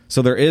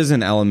 So there is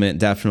an element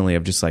definitely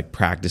of just like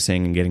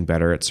practicing and getting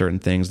better at certain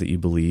things that you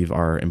believe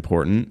are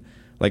important.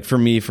 Like for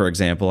me, for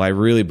example, I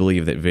really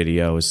believe that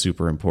video is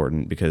super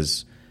important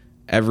because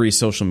every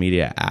social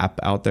media app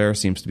out there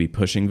seems to be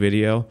pushing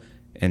video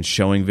and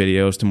showing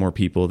videos to more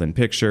people than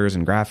pictures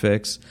and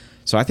graphics.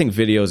 So I think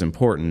video is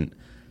important.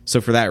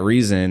 So for that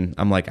reason,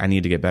 I'm like, I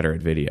need to get better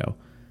at video.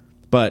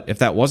 But if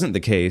that wasn't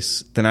the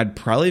case, then I'd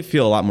probably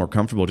feel a lot more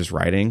comfortable just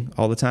writing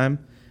all the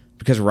time,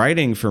 because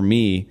writing for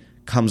me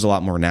comes a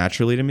lot more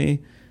naturally to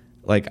me.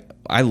 Like,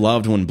 I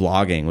loved when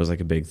blogging was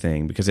like a big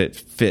thing because it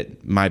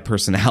fit my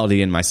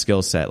personality and my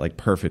skill set like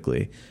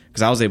perfectly,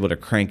 because I was able to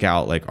crank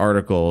out like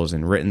articles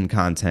and written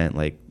content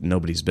like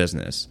nobody's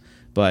business.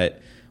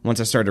 But once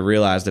I started to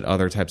realize that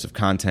other types of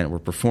content were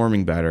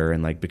performing better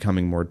and like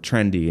becoming more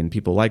trendy and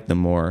people liked them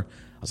more,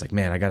 I was like,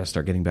 man, I got to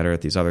start getting better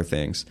at these other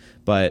things.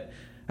 But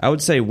I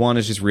would say one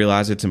is just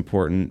realize it's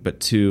important, but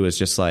two is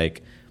just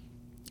like,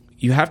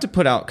 you have to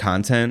put out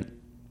content,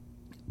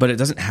 but it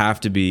doesn't have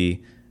to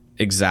be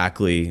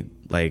exactly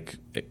like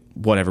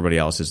what everybody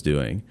else is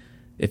doing.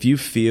 If you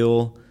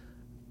feel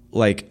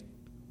like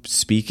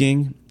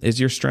speaking is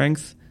your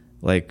strength,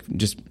 like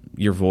just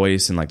your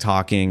voice and like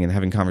talking and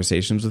having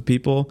conversations with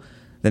people,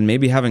 then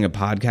maybe having a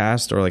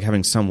podcast or like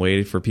having some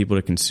way for people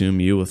to consume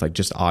you with like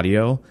just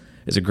audio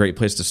is a great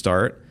place to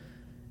start.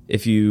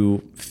 If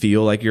you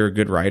feel like you're a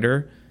good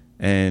writer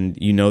and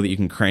you know that you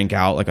can crank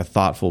out like a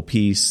thoughtful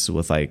piece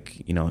with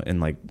like, and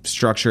like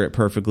structure it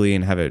perfectly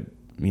and have it,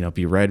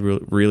 be read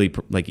really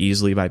like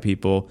easily by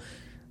people,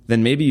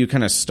 then maybe you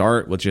kind of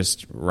start with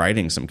just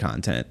writing some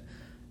content.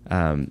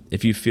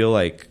 If you feel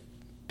like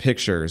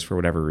pictures for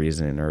whatever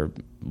reason or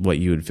what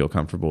you would feel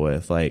comfortable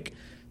with, like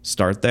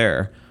start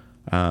there.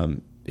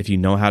 If you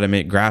know how to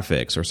make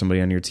graphics or somebody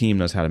on your team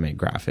knows how to make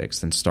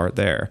graphics, then start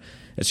there.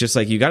 It's just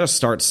like you got to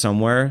start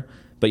somewhere,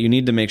 but you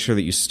need to make sure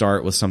that you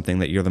start with something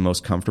that you're the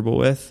most comfortable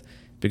with,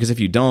 because if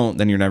you don't,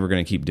 then you're never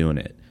going to keep doing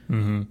it.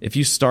 Mm-hmm. If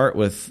you start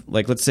with,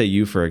 like, let's say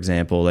you, for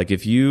example, like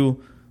if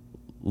you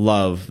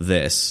love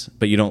this,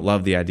 but you don't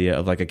love the idea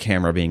of like a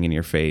camera being in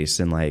your face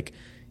and like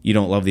you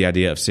don't love the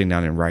idea of sitting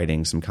down and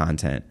writing some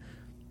content,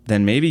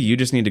 then maybe you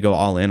just need to go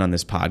all in on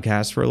this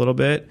podcast for a little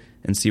bit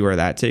and see where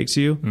that takes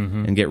you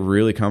and get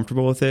really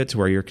comfortable with it to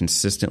where you're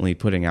consistently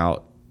putting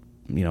out,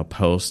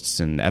 posts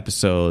and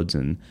episodes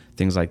and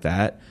things like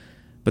that.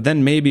 But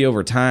then maybe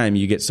over time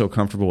you get so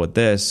comfortable with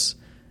this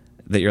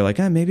that you're like,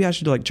 maybe I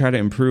should like try to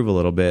improve a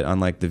little bit on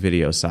like the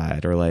video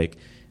side, or like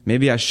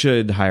maybe I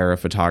should hire a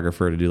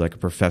photographer to do like a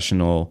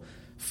professional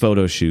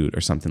photo shoot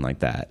or something like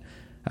that.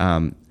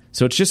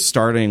 So it's just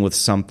starting with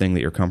something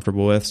that you're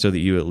comfortable with so that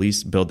you at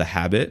least build the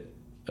habit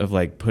of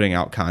like putting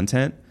out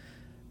content,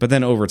 but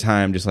then over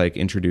time, just like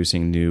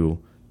introducing new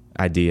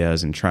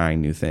ideas and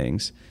trying new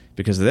things.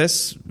 Because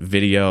this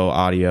video,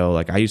 audio,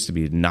 like I used to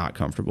be not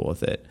comfortable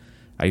with it.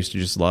 I used to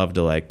just love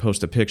to like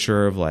post a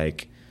picture of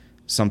like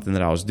something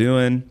that I was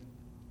doing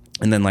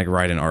and then like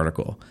write an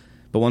article.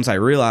 But once I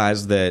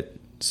realized that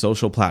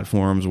social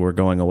platforms were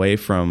going away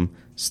from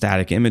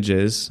static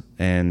images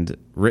and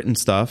written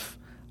stuff,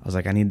 I was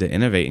like, I need to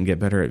innovate and get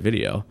better at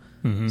video.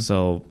 Mm-hmm.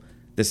 So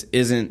this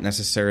isn't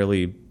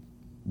necessarily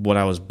what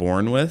I was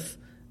born with,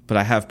 but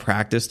I have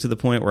practice to the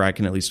point where I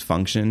can at least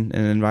function in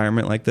an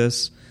environment like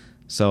this.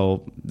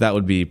 So that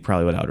would be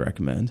probably what I would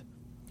recommend.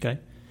 Okay.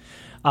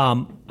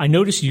 I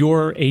noticed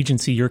your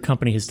agency, your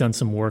company has done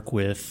some work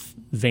with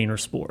Vayner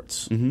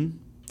Sports. Mm-hmm.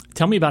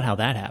 Tell me about how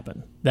that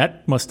happened.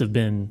 That must have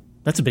been,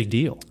 that's a big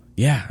deal.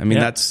 Yeah. I mean,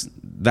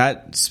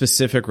 that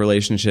specific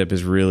relationship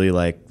is really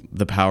like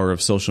the power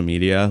of social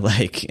media,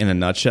 like in a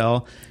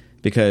nutshell,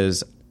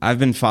 because I've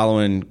been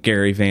following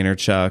Gary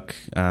Vaynerchuk,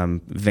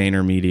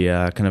 Vayner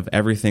Media, kind of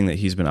everything that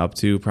he's been up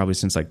to probably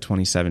since like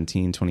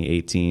 2017,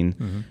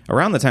 2018,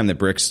 around the time that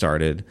Brick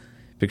started.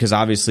 Because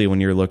obviously when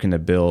you're looking to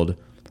build,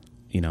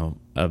 you know,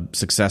 a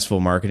successful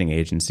marketing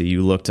agency,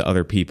 you look to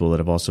other people that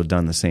have also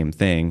done the same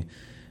thing.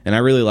 And I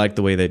really like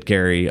the way that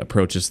Gary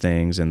approaches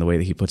things and the way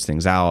that he puts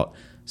things out.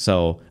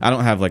 So I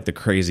don't have like the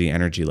crazy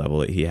energy level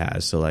that he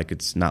has. So like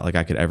it's not like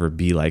I could ever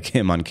be like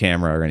him on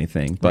camera or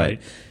anything. But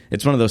right.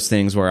 It's one of those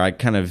things where I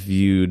kind of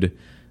viewed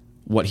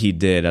what he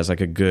did as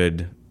like a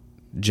good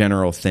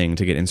general thing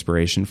to get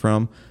inspiration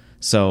from.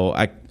 So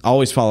I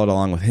always followed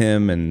along with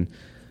him. And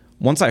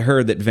once I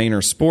heard that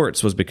Vayner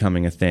Sports was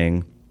becoming a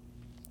thing,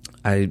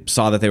 I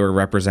saw that they were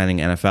representing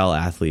NFL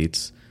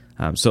athletes.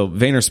 So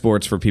Vayner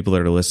Sports, for people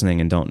that are listening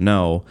and don't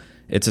know,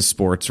 it's a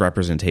sports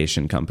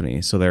representation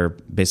company. So they're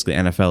basically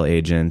NFL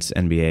agents,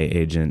 NBA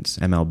agents,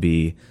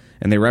 MLB,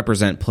 and they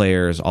represent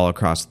players all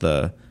across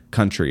the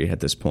country at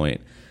this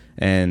point.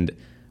 And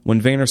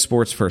when Vayner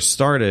Sports first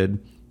started,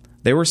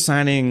 they were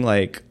signing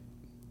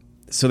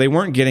so they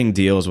weren't getting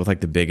deals with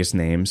like the biggest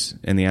names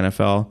in the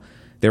NFL.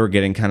 They were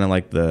getting kind of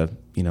like the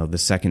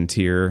second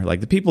tier,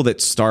 like the people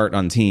that start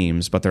on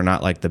teams, but they're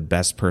not like the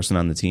best person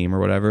on the team or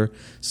whatever.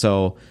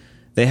 So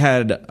they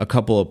had a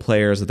couple of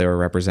players that they were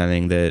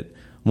representing that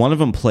one of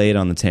them played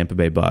on the Tampa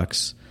Bay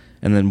Bucks,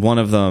 and then one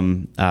of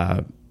them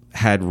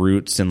had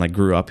roots and like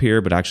grew up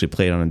here, but actually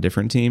played on a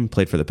different team,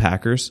 played for the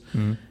Packers.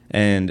 Mm-hmm.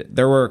 And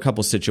there were a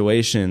couple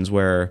situations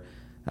where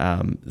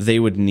they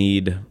would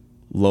need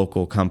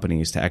local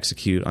companies to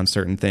execute on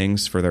certain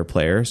things for their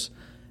players.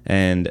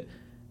 And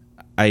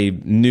I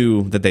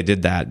knew that they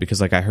did that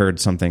because like I heard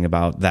something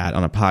about that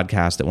on a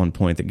podcast at one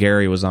point that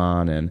Gary was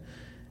on. And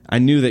I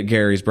knew that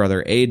Gary's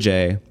brother,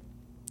 AJ,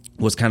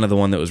 was kind of the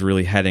one that was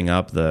really heading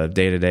up the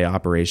day-to-day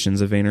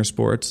operations of Vayner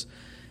Sports.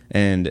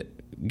 And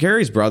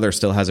Gary's brother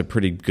still has a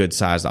pretty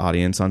good-sized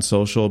audience on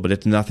social, but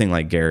it's nothing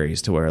like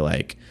Gary's to where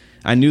like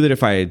I knew that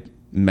if I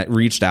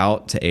reached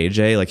out to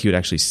AJ, like he would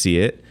actually see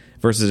it,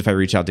 versus if I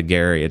reach out to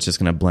Gary, it's just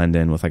going to blend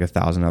in with like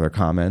 1,000 other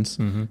comments.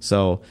 Mm-hmm.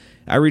 So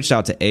I reached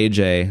out to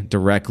AJ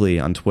directly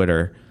on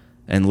Twitter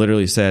and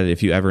literally said,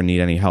 if you ever need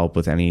any help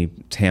with any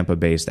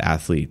Tampa-based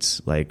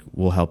athletes, like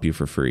we'll help you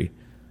for free.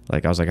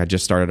 Like I was like, I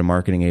just started a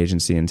marketing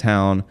agency in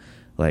town.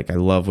 Like I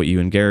love what you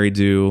and Gary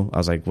do. I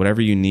was like,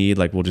 whatever you need,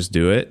 like we'll just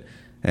do it.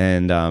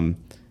 And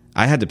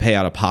I had to pay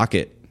out of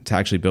pocket to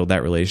actually build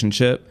that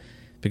relationship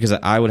because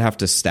I would have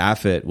to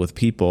staff it with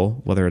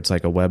people, whether it's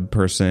like a web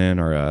person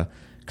or a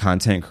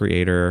content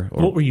creator.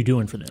 Or, what were you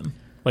doing for them?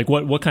 Like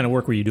what kind of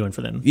work were you doing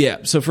for them? Yeah.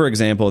 So for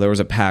example, there was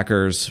a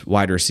Packers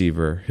wide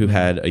receiver who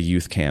had a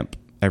youth camp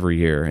every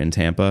year in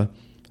Tampa.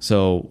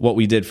 So what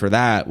we did for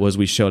that was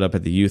we showed up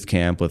at the youth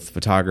camp with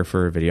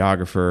photographer,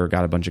 videographer,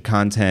 got a bunch of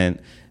content,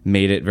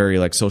 made it very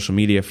like social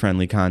media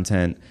friendly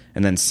content,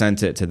 and then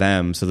sent it to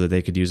them so that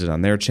they could use it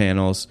on their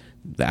channels.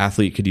 The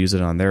athlete could use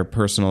it on their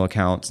personal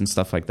accounts and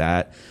stuff like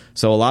that.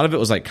 So a lot of it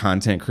was like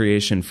content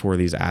creation for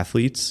these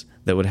athletes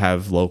that would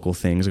have local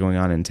things going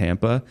on in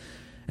Tampa.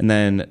 And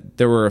then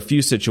there were a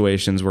few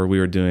situations where we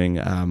were doing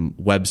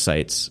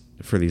websites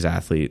for these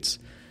athletes.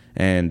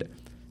 And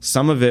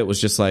some of it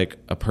was just like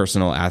a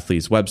personal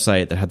athlete's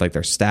website that had like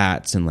their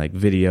stats and like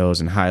videos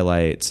and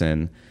highlights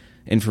and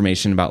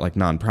information about like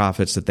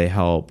nonprofits that they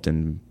helped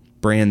and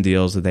brand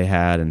deals that they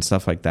had and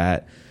stuff like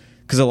that.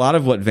 Because a lot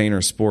of what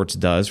Vayner Sports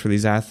does for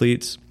these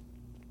athletes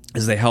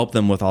is they help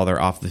them with all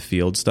their off the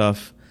field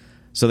stuff.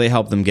 So they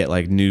help them get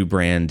like new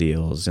brand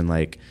deals and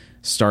like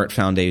start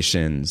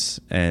foundations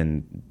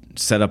and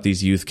set up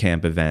these youth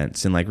camp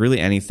events and like really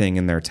anything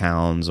in their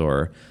towns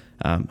or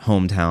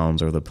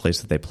hometowns or the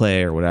place that they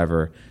play or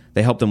whatever.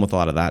 They help them with a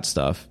lot of that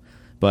stuff.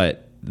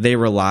 But they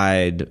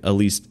relied, at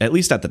least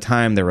at the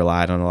time, they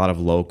relied on a lot of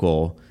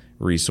local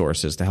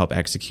resources to help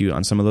execute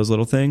on some of those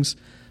little things.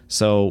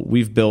 So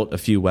we've built a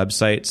few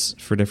websites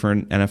for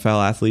different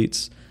NFL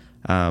athletes.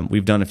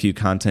 We've done a few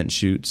content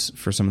shoots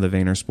for some of the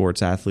Vayner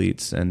Sports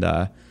athletes. And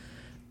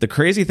the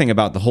crazy thing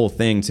about the whole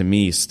thing to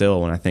me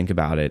still, when I think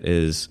about it,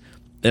 is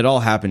it all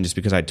happened just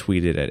because I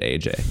tweeted at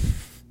AJ.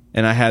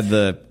 And I had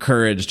the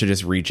courage to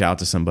just reach out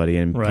to somebody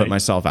and put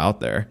myself out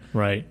there.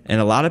 Right. And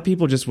a lot of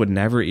people just would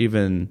never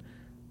even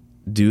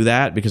do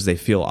that because they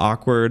feel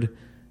awkward.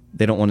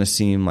 They don't want to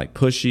seem like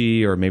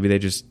pushy, or maybe they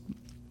just,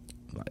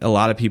 a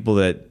lot of people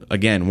that,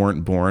 again,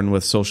 weren't born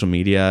with social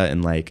media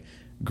and like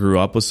grew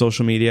up with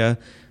social media.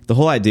 The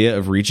whole idea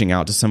of reaching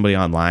out to somebody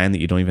online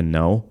that you don't even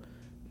know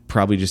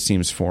probably just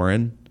seems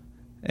foreign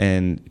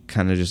and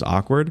kind of just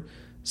awkward.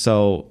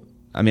 So,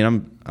 I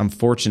mean, I'm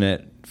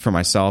fortunate for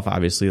myself,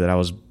 obviously, that I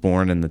was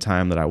born in the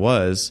time that I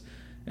was,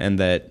 and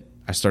that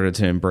I started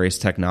to embrace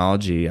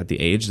technology at the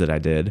age that I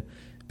did,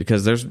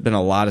 because there's been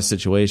a lot of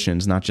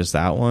situations, not just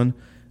that one,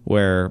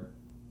 where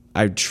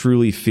I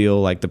truly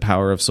feel like the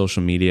power of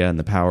social media and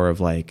the power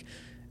of like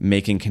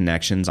making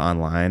connections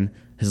online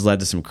has led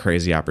to some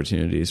crazy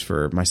opportunities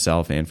for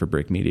myself and for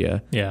Brick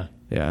Media. Yeah.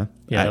 Yeah.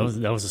 Yeah,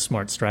 that was a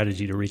smart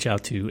strategy to reach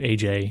out to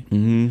AJ.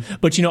 Mm-hmm.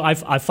 But, you know,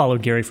 I've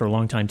followed Gary for a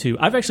long time, too.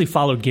 I've actually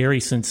followed Gary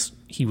since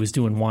he was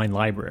doing Wine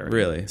Library.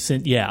 Really?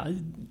 Yeah.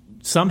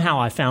 Somehow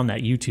I found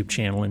that YouTube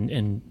channel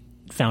and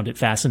found it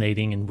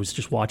fascinating and was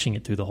just watching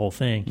it through the whole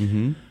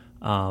thing.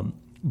 Mm-hmm.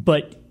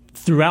 But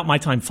throughout my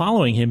time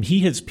following him, he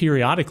has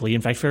periodically,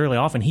 in fact, fairly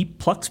often, he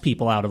plucks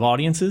people out of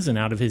audiences and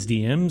out of his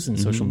DMs and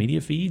social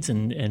media feeds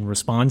and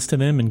responds to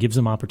them and gives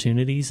them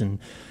opportunities, and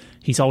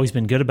he's always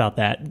been good about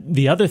that.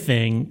 The other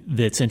thing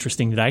that's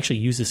interesting that I actually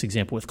use this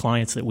example with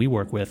clients that we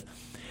work with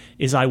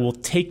is I will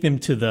take them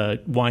to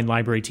the Wine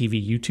Library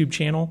TV YouTube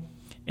channel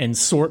and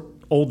sort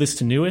oldest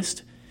to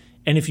newest.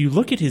 And if you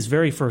look at his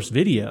very first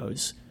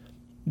videos,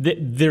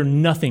 they're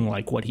nothing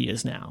like what he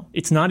is now.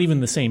 It's not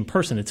even the same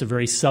person. It's a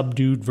very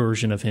subdued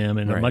version of him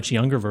and a much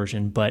younger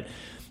version. But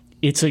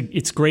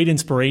it's great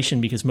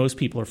inspiration because most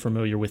people are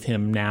familiar with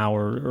him now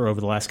or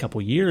over the last couple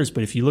of years.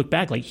 But if you look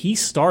back, like, he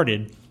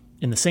started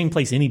in the same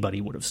place anybody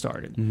would have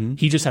started. Mm-hmm.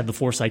 He just had the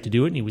foresight to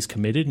do it, and he was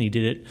committed, and he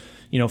did it,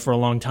 you know, for a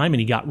long time,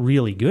 and he got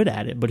really good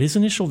at it. But his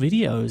initial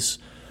videos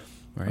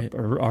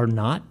are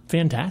not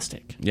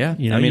fantastic. Yeah.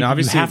 You know, I mean,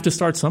 obviously, you have to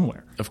start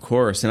somewhere. Of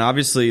course. And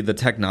obviously the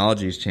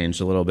technology's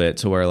changed a little bit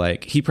to where,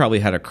 like, he probably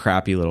had a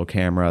crappy little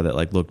camera that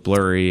like looked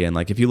blurry, and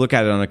like if you look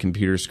at it on a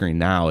computer screen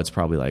now, it's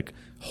probably like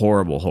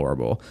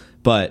horrible.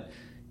 But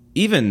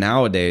even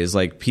nowadays,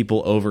 like,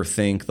 people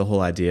overthink the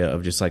whole idea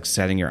of just like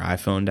setting your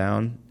iPhone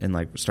down and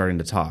like starting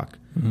to talk.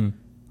 Mm-hmm.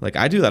 Like,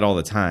 I do that all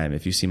the time.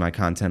 If you see my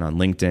content on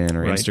LinkedIn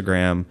or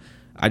Instagram,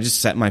 I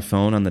just set my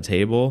phone on the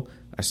table.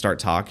 I start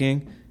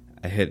talking.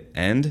 I hit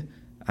end.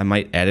 I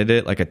might edit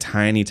it like a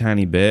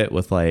tiny bit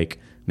with like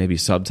maybe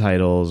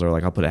subtitles, or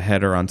like I'll put a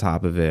header on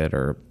top of it,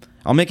 or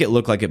I'll make it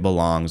look like it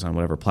belongs on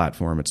whatever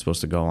platform it's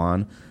supposed to go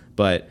on.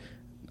 But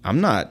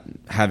I'm not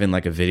having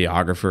like a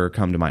videographer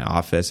come to my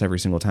office every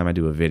single time I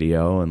do a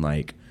video and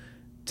like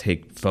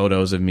take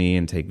photos of me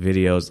and take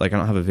videos. Like, I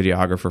don't have a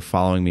videographer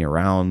following me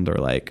around, or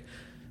like,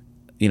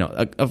 you know,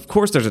 of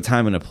course there's a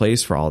time and a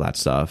place for all that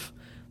stuff.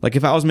 Like,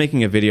 if I was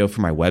making a video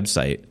for my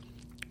website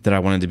that I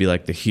wanted to be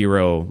like the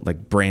hero,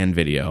 like brand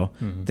video,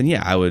 then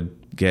yeah, I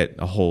would get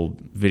a whole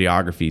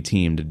videography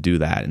team to do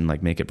that and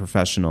like make it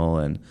professional.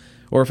 And,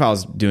 or if I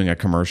was doing a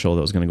commercial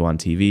that was going to go on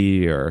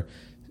TV or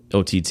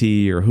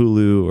OTT or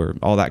Hulu or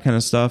all that kind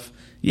of stuff,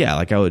 yeah,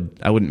 like I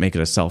wouldn't make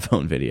it a cell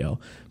phone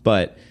video.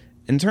 But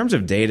in terms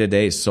of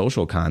day-to-day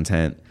social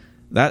content,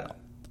 that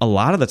a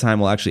lot of the time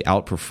will actually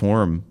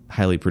outperform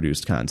highly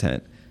produced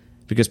content,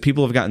 because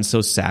people have gotten so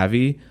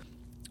savvy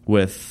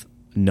with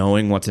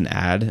knowing what's an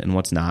ad and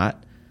what's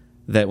not,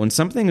 that when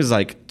something is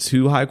like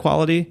too high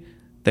quality,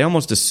 they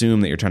almost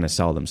assume that you're trying to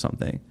sell them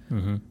something.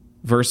 Mm-hmm.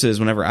 Versus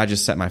whenever I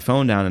just set my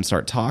phone down and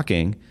start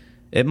talking,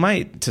 it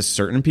might, to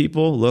certain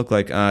people, look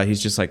like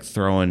he's just like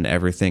throwing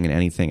everything and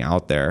anything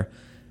out there.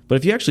 But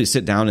if you actually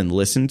sit down and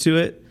listen to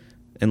it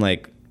and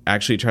like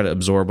actually try to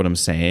absorb what I'm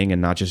saying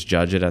and not just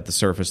judge it at the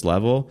surface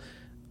level,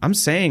 I'm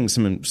saying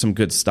some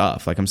good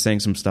stuff. Like, I'm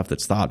saying some stuff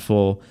that's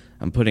thoughtful.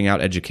 I'm putting out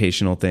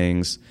educational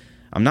things.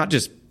 I'm not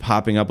just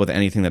popping up with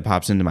anything that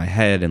pops into my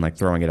head and like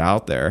throwing it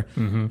out there.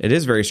 Mm-hmm. It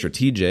is very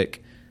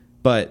strategic,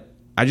 but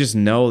I just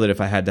know that if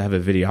I had to have a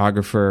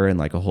videographer and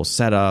like a whole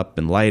setup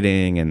and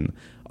lighting and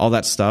all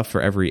that stuff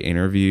for every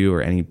interview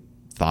or any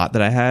thought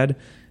that I had,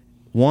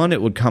 one,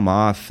 it would come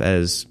off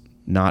as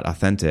not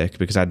authentic,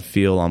 because I'd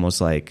feel almost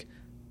like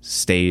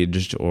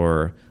staged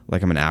or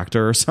like I'm an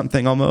actor or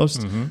something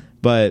almost. Mm-hmm.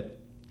 But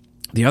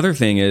the other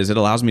thing is, it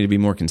allows me to be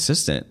more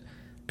consistent,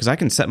 because I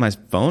can set my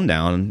phone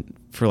down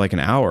for like an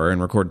hour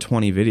and record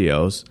 20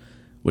 videos,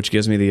 which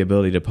gives me the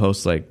ability to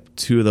post like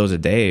 2 of those a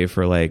day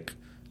for like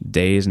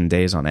days and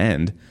days on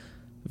end,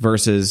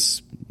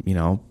 versus, you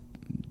know,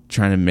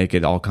 trying to make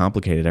it all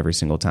complicated every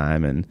single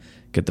time and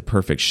get the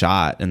perfect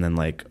shot and then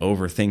like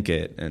overthink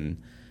it.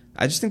 And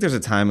I just think there's a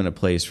time and a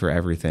place for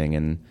everything,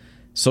 and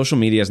social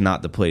media is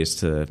not the place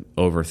to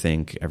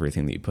overthink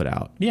everything that you put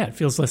out. Yeah, it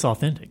feels less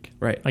authentic.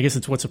 Right. I guess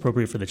it's what's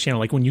appropriate for the channel.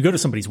 Like, when you go to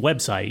somebody's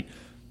website,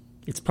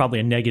 it's probably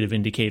a negative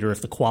indicator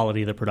if the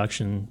quality of the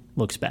production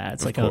looks bad.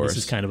 It's like, oh, this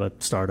is kind of a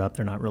startup.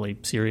 They're not really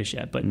serious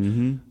yet. But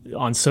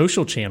on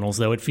social channels,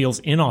 though, it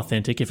feels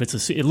inauthentic if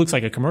it looks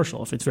like a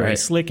commercial. If it's very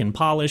slick and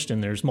polished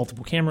and there's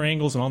multiple camera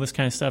angles and all this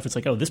kind of stuff, it's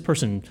like, oh, this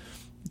person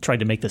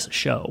tried to make this a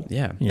show.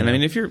 Yeah. And I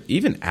mean, if you're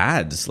even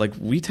ads, like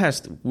we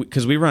test,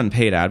 because we run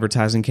paid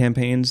advertising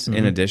campaigns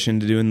in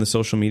addition to doing the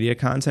social media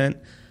content,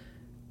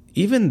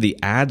 even the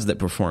ads that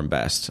perform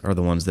best are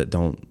the ones that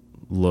don't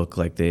look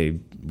like they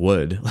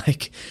would.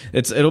 Like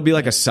it'll be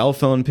like a cell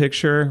phone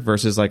picture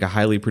versus like a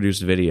highly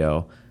produced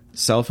video.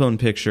 Cell phone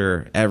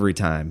picture every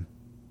time.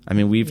 I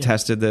mean, we've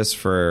tested this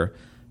for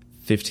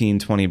 15,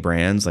 20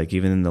 brands, like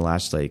even in the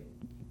last like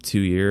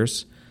 2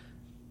 years.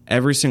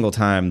 Every single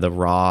time the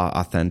raw,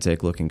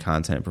 authentic looking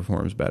content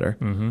performs better.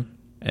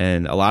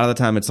 And a lot of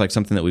the time it's like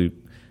something that we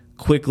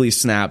quickly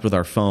snapped with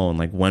our phone,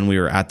 like when we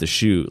were at the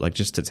shoot, like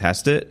just to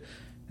test it.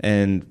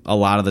 And a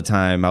lot of the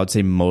time, I would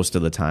say most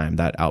of the time,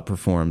 that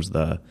outperforms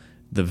the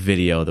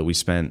video that we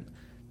spent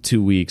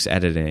 2 weeks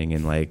editing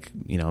and like,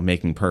 you know,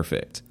 making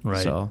perfect.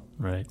 Right. So,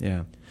 right.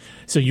 Yeah.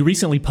 So you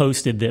recently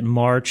posted that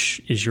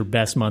March is your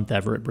best month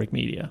ever at Brick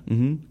Media.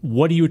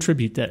 What do you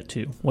attribute that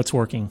to? What's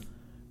working?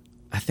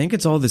 I think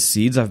it's all the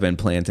seeds I've been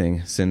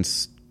planting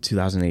since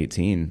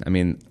 2018. I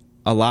mean,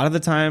 a lot of the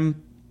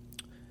time,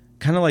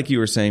 kind of like you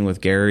were saying with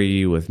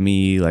Gary, with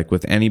me, like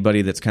with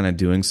anybody that's kind of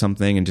doing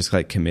something and just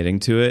like committing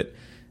to it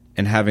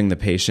and having the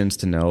patience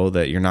to know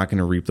that you're not going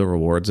to reap the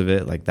rewards of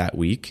it like that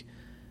week.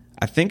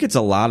 I think it's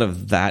a lot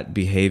of that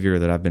behavior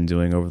that I've been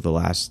doing over the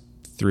last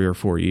 3 or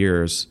 4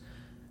 years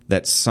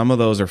that some of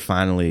those are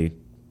finally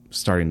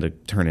starting to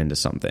turn into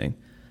something.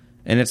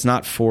 And it's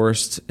not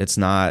forced. It's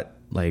not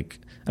like,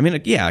 I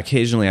mean, yeah,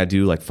 occasionally I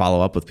do like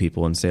follow up with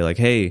people and say like,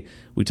 hey,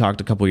 we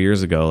talked a couple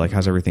years ago, like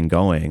how's everything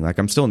going? Like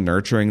I'm still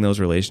nurturing those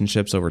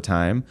relationships over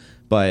time,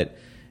 but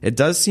it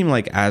does seem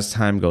like as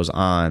time goes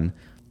on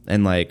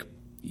and like,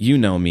 you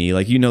know me,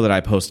 like you know that I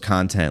post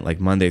content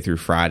like Monday through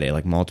Friday,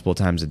 like multiple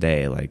times a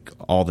day, like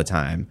all the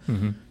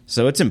time.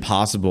 So it's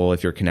impossible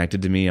if you're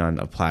connected to me on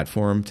a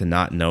platform to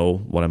not know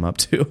what I'm up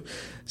to.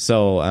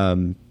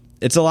 So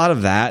it's a lot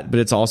of that, but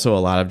it's also a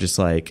lot of just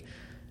like,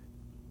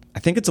 I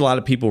think it's a lot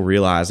of people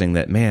realizing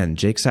that, man,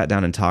 Jake sat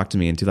down and talked to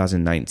me in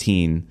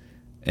 2019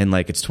 and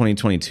like it's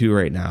 2022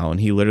 right now. And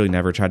he literally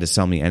never tried to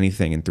sell me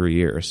anything in 3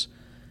 years.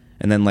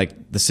 And then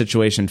like the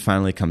situation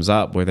finally comes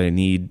up where they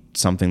need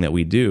something that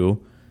we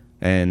do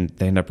and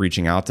they end up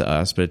reaching out to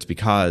us, but it's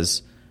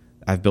because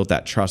I've built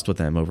that trust with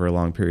them over a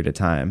long period of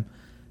time.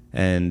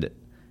 And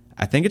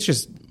I think it's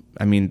just,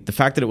 I mean, the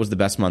fact that it was the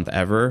best month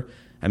ever,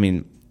 I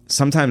mean,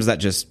 sometimes that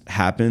just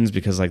happens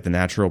because like the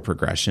natural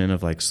progression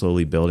of like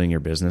slowly building your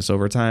business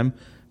over time.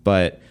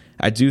 But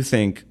I do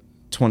think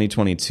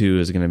 2022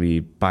 is going to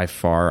be by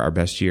far our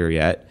best year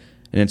yet.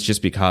 And it's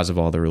just because of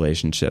all the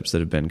relationships that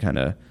have been kind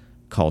of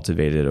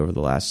cultivated over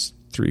the last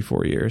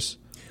 3-4 years.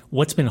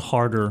 What's been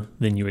harder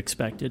than you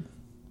expected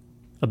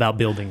about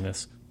building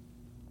this?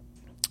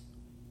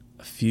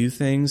 A few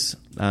things.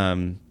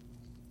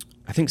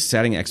 I think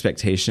setting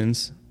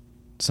expectations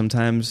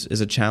sometimes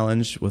is a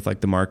challenge with like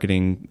the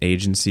marketing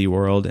agency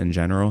world in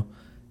general,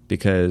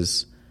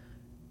 because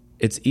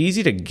it's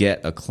easy to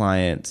get a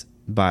client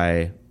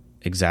by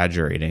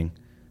exaggerating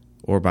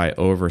or by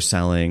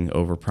overselling,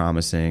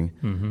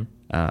 overpromising.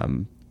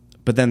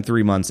 But then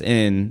 3 months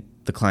in,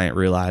 the client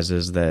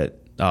realizes that,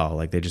 oh,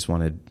 like they just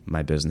wanted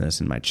my business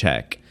and my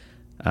check.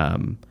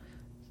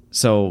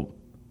 So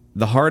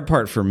the hard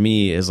part for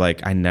me is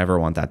like, I never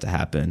want that to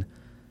happen.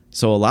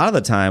 So a lot of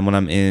the time when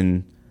I'm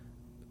in,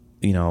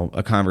 you know,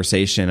 a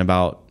conversation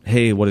about,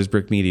 hey, what does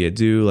Brick Media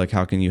do? Like,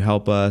 how can you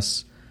help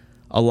us?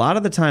 A lot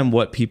of the time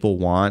what people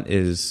want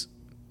is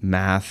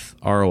math,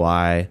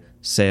 ROI,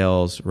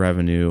 sales,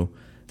 revenue.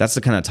 That's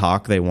the kind of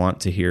talk they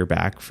want to hear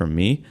back from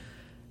me.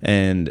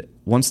 And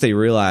once they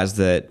realize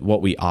that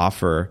what we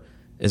offer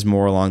is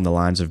more along the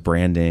lines of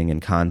branding and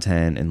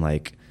content and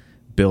like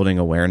building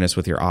awareness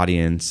with your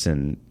audience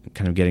and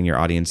kind of getting your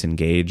audience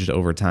engaged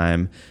over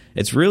time,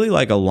 it's really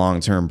like a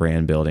long-term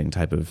brand building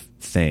type of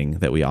thing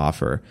that we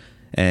offer.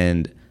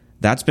 And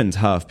that's been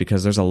tough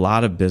because there's a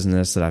lot of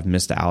business that I've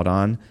missed out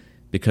on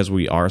because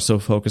we are so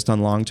focused on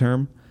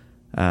long-term.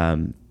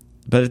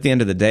 But at the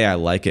end of the day, I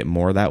like it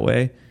more that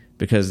way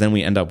because then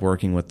we end up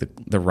working with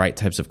the right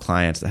types of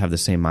clients that have the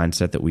same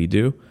mindset that we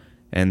do.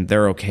 And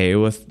they're okay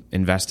with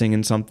investing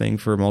in something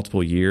for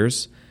multiple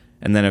years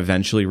and then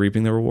eventually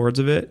reaping the rewards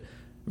of it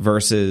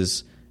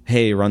versus,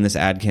 hey, run this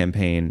ad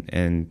campaign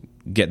and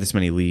get this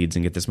many leads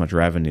and get this much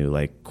revenue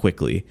like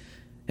quickly.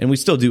 And we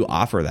still do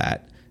offer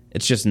that.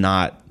 It's just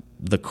not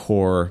the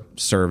core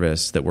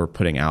service that we're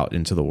putting out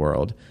into the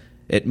world.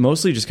 It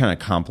mostly just kind of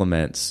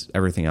complements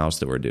everything else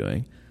that we're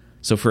doing.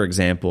 So for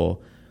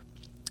example,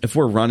 if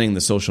we're running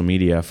the social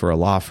media for a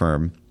law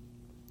firm,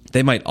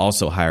 they might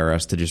also hire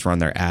us to just run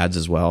their ads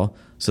as well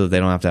so that they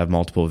don't have to have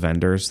multiple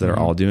vendors that are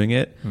all doing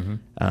it.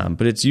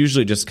 But it's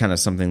usually just kind of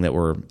something that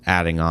we're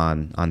adding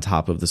on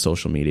top of the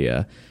social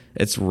media.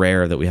 It's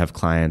rare that we have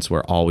clients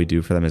where all we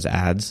do for them is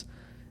ads.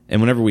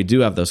 And whenever we do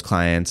have those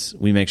clients,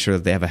 we make sure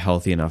that they have a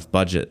healthy enough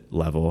budget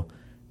level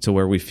to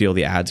where we feel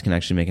the ads can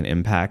actually make an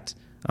impact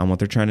on what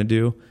they're trying to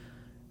do.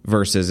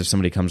 Versus if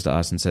somebody comes to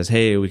us and says,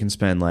 hey, we can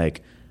spend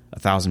like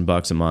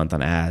 $1,000 a month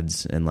on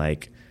ads, and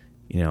like,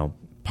 you know,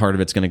 part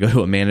of it's going to go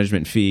to a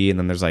management fee, and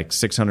then there's like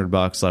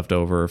 $600 left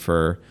over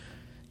for,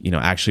 you know,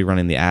 actually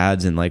running the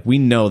ads. And like, we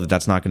know that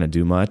that's not going to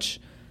do much.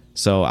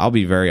 So I'll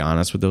be very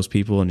honest with those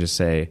people and just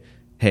say,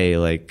 hey,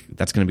 like,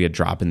 that's going to be a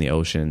drop in the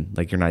ocean.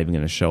 Like, you're not even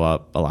going to show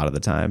up a lot of the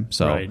time.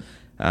 So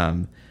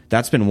right.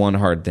 That's been one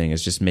hard thing,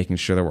 is just making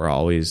sure that we're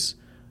always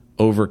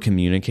over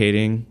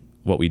communicating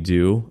what we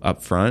do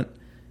up front,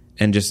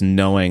 and just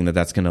knowing that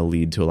that's going to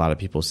lead to a lot of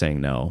people saying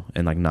no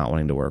and like not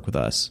wanting to work with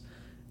us.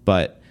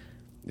 But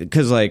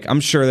because like, I'm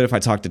sure that if I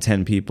talk to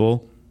 10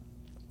 people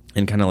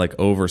and kind of like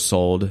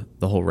oversold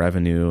the whole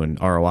revenue and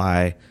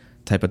ROI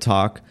type of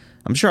talk,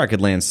 I'm sure I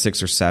could land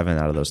 6 or 7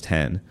 out of those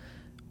 10.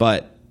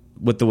 But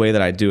with the way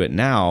that I do it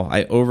now,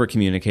 I over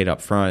communicate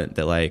up front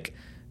that like,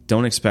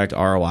 don't expect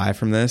ROI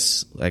from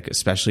this, like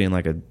especially in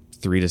like a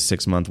 3 to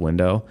 6 month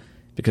window,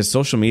 because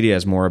social media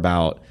is more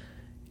about,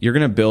 you're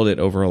going to build it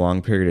over a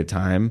long period of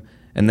time.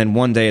 And then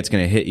one day it's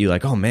going to hit you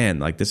like, oh man,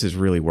 like this is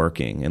really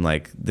working. And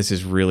like, this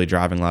is really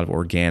driving a lot of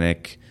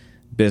organic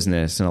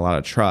business and a lot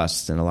of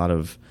trust and a lot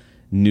of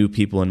new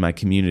people in my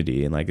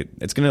community. And like,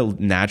 it's going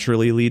to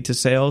naturally lead to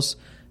sales,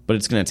 but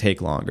it's going to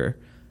take longer.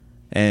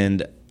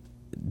 And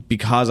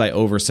because I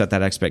overset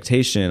that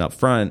expectation up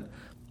front,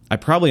 I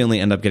probably only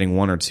end up getting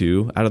 1 or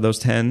 2 out of those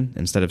 10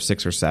 instead of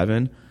 6 or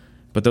 7.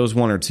 But those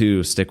 1 or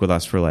 2 stick with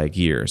us for like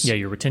years. Yeah,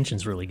 your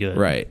retention's really good.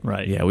 Right.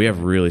 Right. Yeah, we have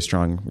really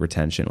strong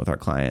retention with our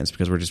clients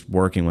because we're just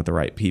working with the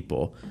right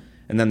people.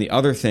 And then the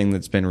other thing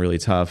that's been really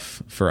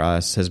tough for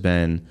us has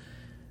been,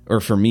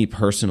 or for me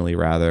personally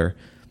rather,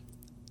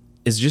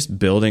 is just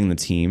building the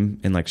team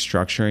and like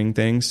structuring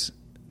things,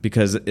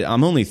 because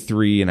I'm only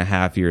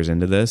 3.5 years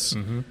into this.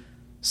 Mm-hmm.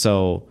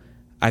 So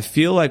I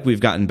feel like we've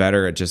gotten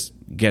better at just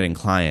getting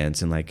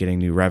clients and like getting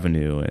new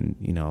revenue and,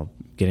 you know,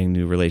 getting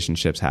new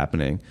relationships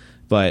happening.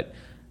 But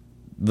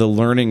the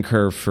learning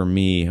curve for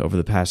me over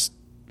the past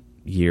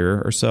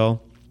year or so,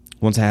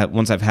 once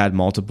I've had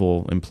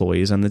multiple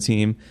employees on the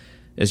team,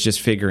 is just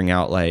figuring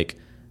out like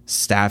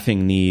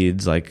staffing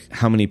needs, like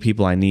how many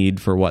people I need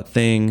for what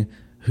thing,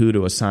 who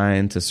to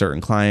assign to certain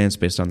clients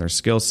based on their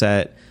skill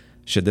set.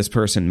 Should this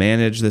person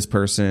manage this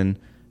person?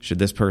 Should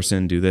this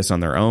person do this on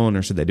their own,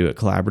 or should they do it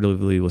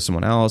collaboratively with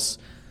someone else?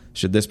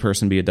 Should this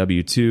person be a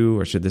W-2,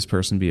 or should this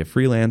person be a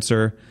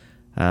freelancer?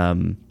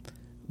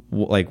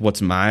 Like,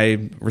 what's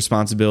my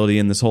responsibility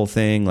in this whole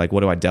thing? Like,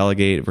 what do I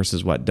delegate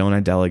versus what don't I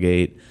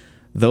delegate?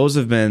 Those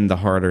have been the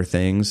harder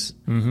things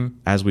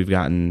as we've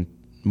gotten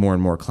more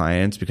and more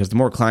clients, because the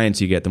more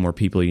clients you get, the more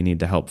people you need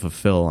to help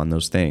fulfill on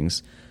those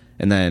things.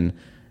 And then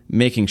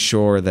making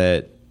sure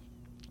that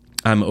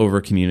I'm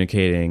over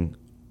communicating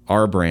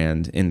our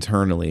brand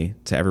internally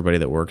to everybody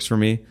that works for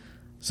me,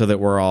 so that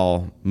we're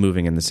all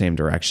moving in the same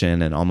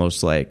direction. And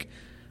almost like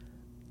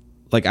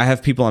I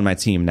have people on my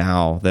team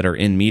now that are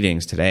in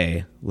meetings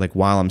today, like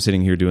while I'm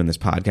sitting here doing this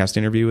podcast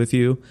interview with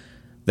you,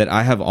 that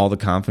I have all the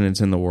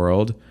confidence in the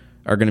world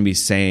are going to be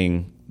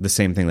saying the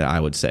same thing that I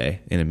would say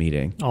in a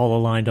meeting. All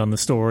aligned on the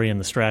story and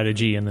the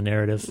strategy and the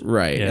narrative.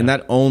 Right. Yeah. And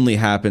that only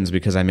happens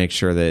because I make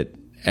sure that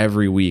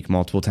every week,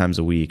 multiple times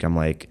a week, I'm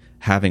like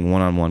having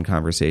one-on-one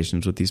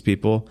conversations with these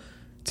people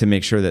to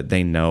make sure that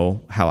they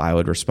know how I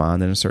would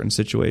respond in a certain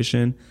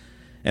situation.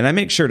 And I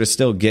make sure to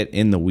still get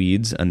in the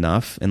weeds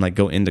enough and like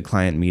go into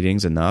client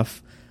meetings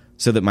enough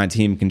so that my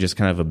team can just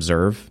kind of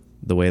observe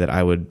the way that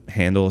I would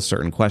handle a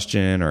certain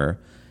question, or,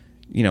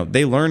 you know,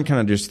 they learn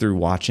kind of just through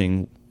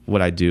watching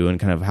what I do and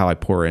kind of how I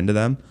pour into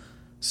them.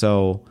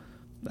 So,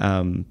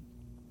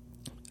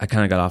 I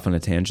kind of got off on a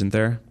tangent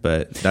there,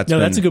 but that's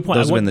a good point.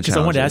 Those have been the challenges. Because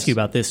I wanted to ask you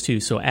about this too.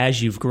 So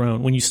as you've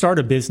grown, when you start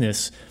a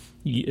business,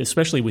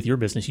 especially with your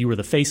business, you were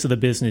the face of the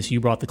business. You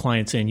brought the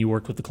clients in. You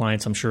worked with the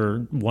clients, I'm sure,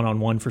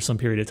 one-on-one for some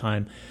period of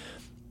time.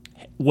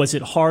 Was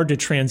it hard to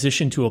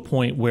transition to a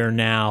point where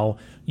now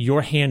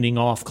you're handing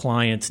off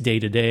clients day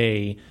to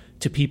day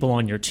to people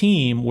on your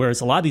team,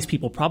 whereas a lot of these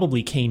people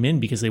probably came in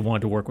because they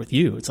wanted to work with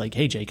you? It's like,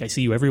 hey, Jake, I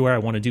see you everywhere. I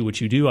want to do what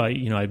you do.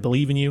 I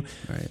believe in you.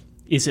 Right.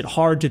 Is it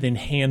hard to then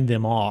hand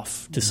them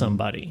off to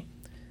somebody?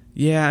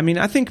 Yeah, I mean,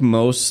 I think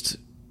most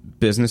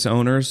business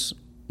owners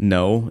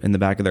know in the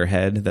back of their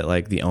head that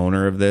like the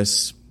owner of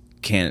this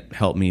can't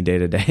help me day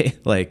to day.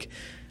 Like,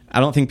 I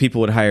don't think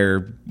people would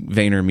hire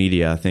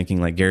VaynerMedia thinking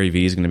like Gary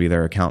Vee is going to be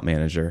their account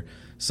manager.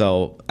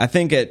 So I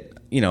think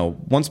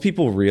once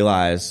people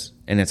realize,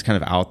 and it's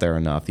kind of out there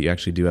enough that you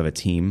actually do have a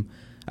team,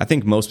 I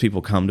think most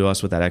people come to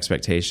us with that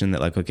expectation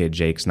that like, okay,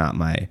 Jake's not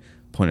my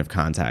point of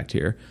contact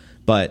here.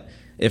 But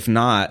if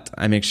not,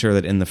 I make sure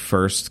that in the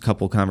first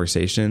couple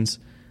conversations,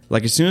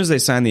 like as soon as they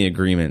sign the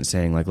agreement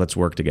saying like, let's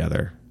work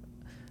together,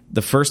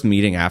 the first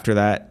meeting after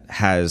that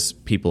has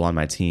people on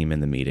my team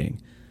in the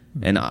meeting.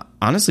 And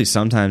honestly,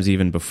 sometimes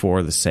even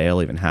before the sale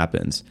even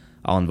happens,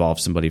 I'll involve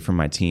somebody from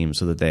my team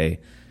so that they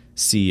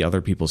see other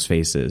people's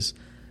faces.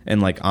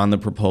 And like on the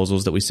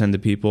proposals that we send to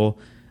people,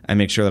 I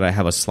make sure that I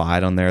have a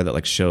slide on there that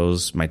like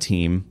shows my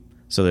team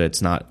so that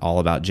it's not all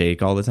about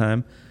Jake all the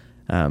time.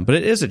 But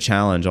it is a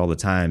challenge all the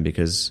time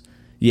because,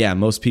 yeah,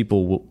 most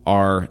people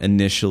are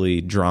initially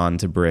drawn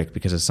to Brick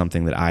because of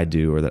something that I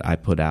do or that I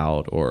put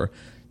out or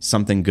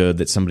something good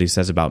that somebody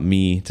says about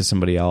me to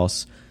somebody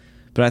else.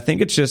 But I think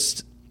it's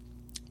just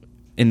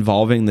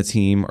involving the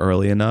team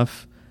early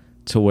enough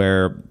to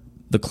where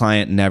the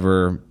client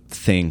never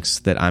thinks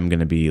that I'm going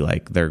to be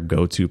like their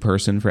go-to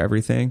person for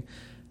everything.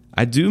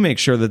 I do make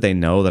sure that they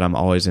know that I'm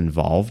always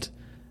involved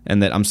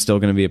and that I'm still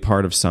going to be a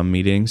part of some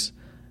meetings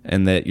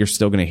and that you're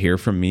still going to hear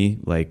from me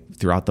like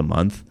throughout the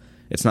month.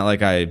 It's not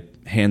like I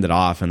hand it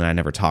off and then I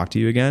never talk to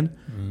you again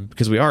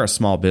because we are a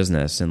small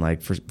business. And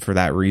like for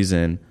that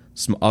reason,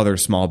 some other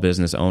small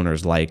business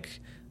owners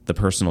like the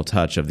personal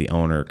touch of the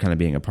owner kind of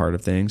being a part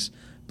of things.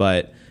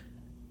 But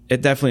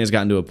it definitely has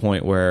gotten to a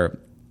point where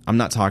I'm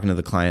not talking to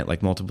the client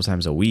like multiple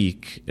times a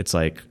week. It's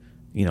like,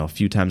 a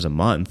few times a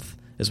month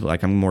is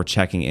like I'm more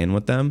checking in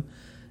with them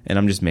and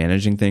I'm just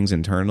managing things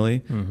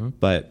internally.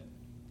 But,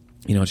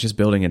 it's just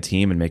building a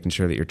team and making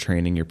sure that you're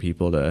training your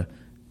people to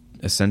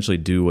essentially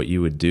do what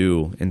you would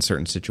do in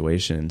certain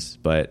situations.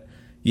 But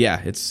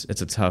yeah, it's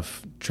a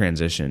tough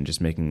transition,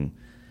 just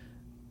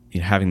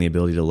having the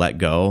ability to let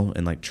go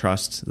and like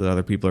trust that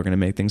other people are going to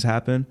make things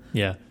happen.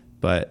 Yeah.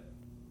 But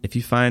if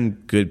you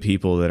find good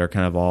people that are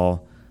kind of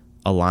all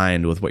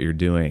aligned with what you're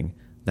doing,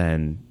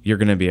 then you're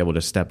going to be able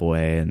to step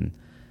away. And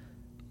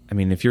I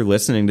mean, if you're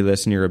listening to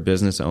this and you're a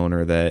business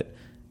owner that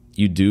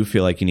you do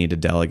feel like you need to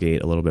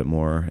delegate a little bit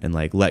more and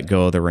like let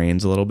go of the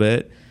reins a little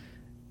bit,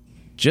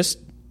 just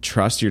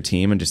trust your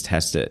team and just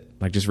test it.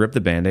 Like just rip the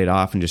Band-Aid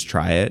off and just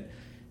try it,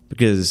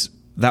 because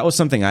that was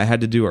something I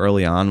had to do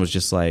early on, was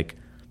just like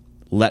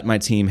let my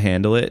team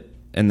handle it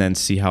and then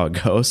see how it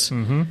goes.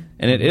 And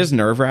it is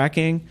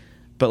nerve-wracking,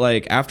 but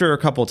like after a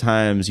couple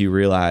times you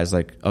realize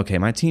like, okay,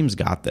 my team's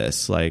got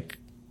this. Like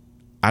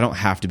I don't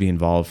have to be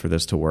involved for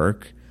this to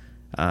work.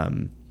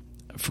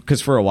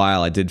 Because for a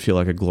while I did feel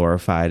like a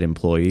glorified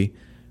employee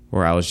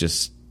where I was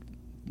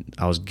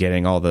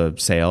getting all the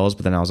sales,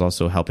 but then I was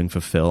also helping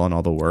fulfill on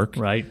all the work.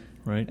 Right.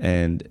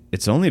 And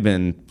it's only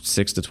been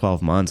 6 to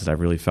 12 months that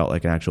I've really felt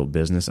like an actual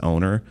business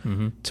owner,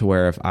 to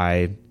where if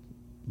I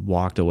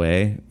walked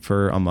away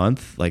for a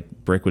month, like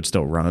Brick would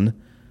still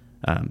run.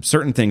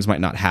 Certain things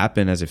might not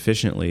happen as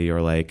efficiently,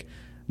 or like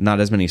not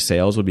as many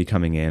sales would be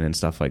coming in and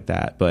stuff like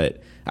that.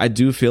 But I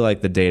do feel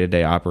like the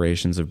day-to-day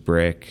operations of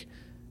Brick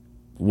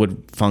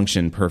would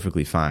function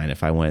perfectly fine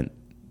if I went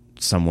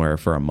somewhere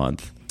for a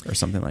month or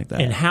something like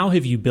that. And how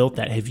have you built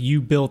that? Have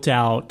you built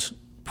out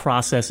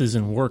processes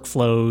and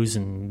workflows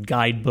and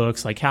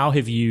guidebooks? Like how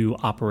have you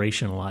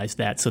operationalized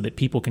that so that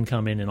people can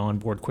come in and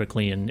onboard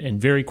quickly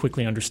and very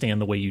quickly understand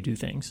the way you do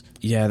things?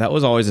 Yeah, that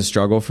was always a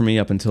struggle for me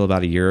up until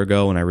about a year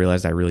ago when I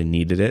realized I really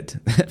needed it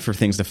for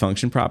things to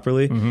function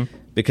properly.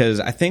 Because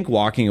I think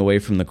walking away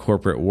from the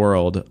corporate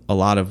world, a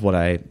lot of what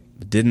I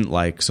didn't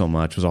like so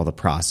much was all the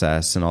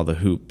process and all the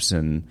hoops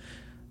and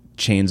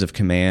chains of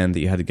command that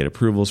you had to get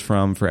approvals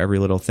from for every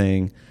little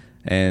thing.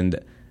 And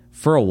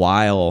for a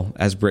while,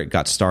 as Brick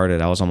got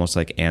started, I was almost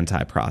like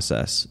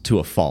anti-process to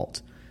a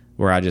fault,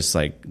 where I just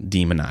like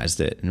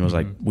demonized it and was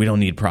like, we don't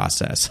need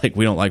process. Like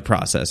we don't like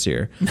process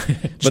here.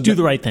 But do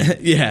the right thing.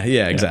 Yeah,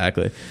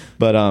 exactly.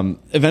 But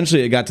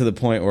eventually it got to the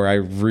point where I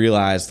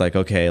realized like,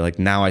 okay, like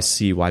now I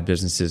see why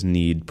businesses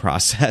need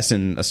process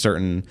in a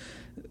certain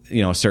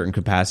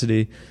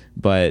capacity.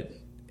 But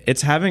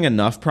it's having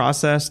enough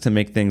process to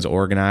make things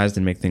organized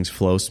and make things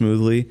flow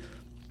smoothly,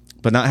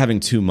 but not having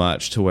too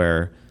much to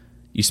where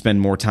you spend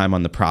more time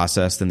on the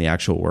process than the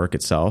actual work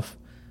itself.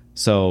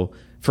 So,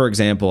 for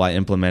example, I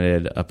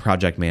implemented a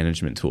project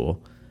management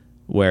tool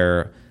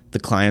where the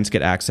clients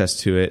get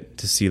access to it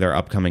to see their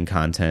upcoming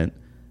content.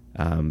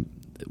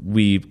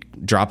 We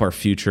drop our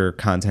future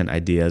content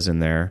ideas in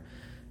there.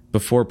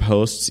 Before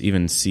posts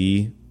even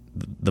see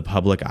the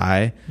public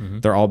eye,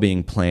 they're all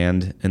being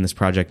planned in this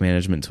project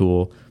management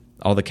tool.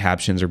 All the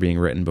captions are being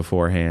written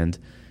beforehand.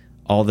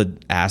 All the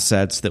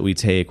assets that we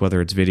take, whether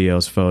it's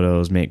videos,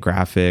 photos, make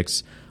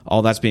graphics,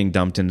 all that's being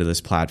dumped into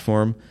this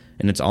platform,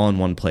 and it's all in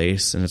one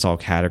place, and it's all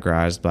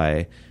categorized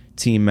by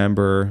team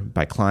member,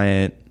 by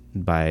client,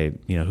 by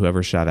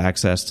whoever should have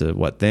access to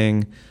what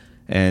thing.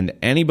 And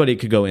anybody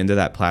could go into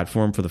that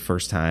platform for the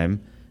first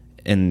time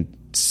and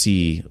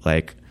see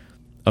like,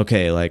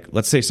 okay, like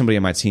let's say somebody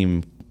on my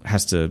team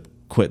has to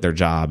quit their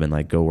job and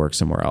like go work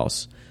somewhere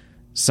else.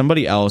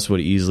 Somebody else would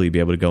easily be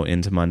able to go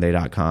into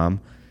Monday.com,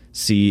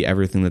 see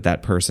everything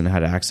that person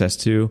had access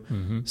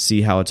to,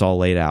 see how it's all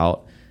laid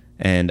out.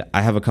 And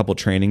I have a couple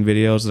training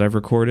videos that I've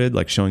recorded,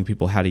 like showing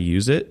people how to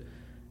use it.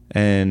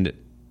 And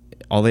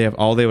all they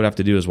would have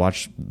to do is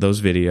watch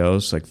those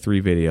videos, like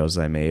 3 videos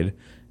that I made,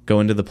 go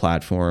into the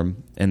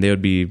platform, and they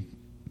would be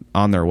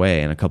on their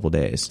way in a couple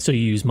days. So you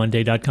use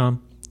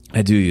Monday.com?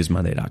 I do use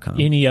Monday.com.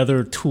 Any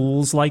other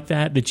tools like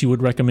that you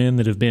would recommend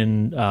that have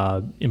been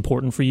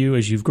important for you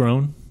as you've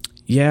grown?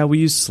 Yeah, we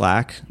use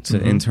Slack to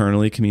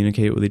internally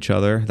communicate with each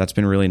other. That's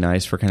been really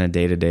nice for kind of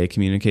day-to-day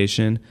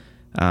communication.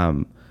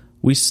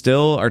 we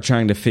still are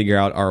trying to figure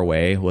out our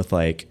way with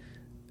like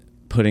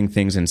putting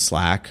things in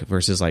Slack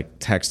versus like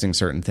texting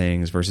certain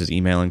things versus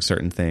emailing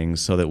certain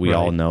things, so that we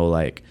all know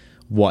like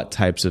what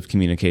types of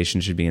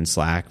communication should be in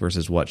Slack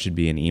versus what should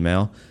be in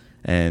email,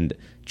 and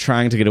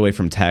trying to get away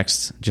from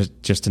text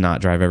just to not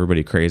drive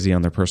everybody crazy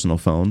on their personal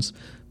phones.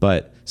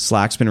 But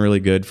Slack's been really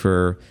good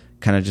for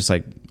kind of just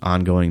like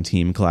ongoing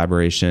team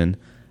collaboration.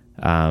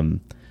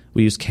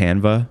 We use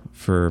Canva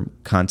for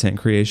content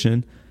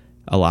creation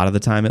a lot of the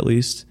time, at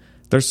least.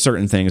 There's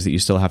certain things that you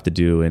still have to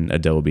do in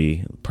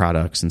Adobe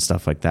products and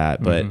stuff like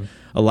that. But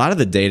a lot of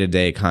the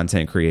day-to-day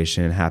content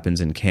creation happens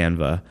in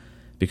Canva,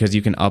 because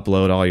you can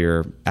upload all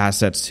your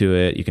assets to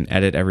it. You can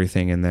edit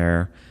everything in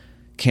there.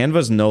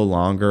 Canva's no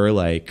longer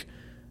like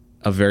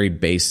a very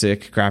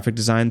basic graphic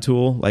design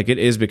tool. Like, it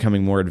is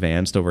becoming more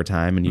advanced over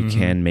time, and you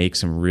can make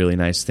some really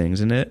nice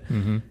things in it.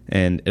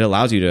 And it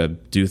allows you to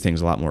do things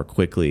a lot more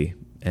quickly,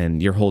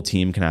 and your whole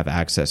team can have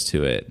access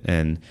to it.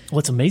 And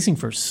what's amazing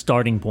for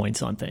starting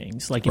points on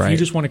things, like if you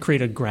just want to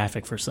create a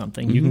graphic for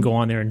something, you can go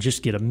on there and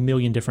just get a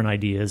million different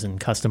ideas and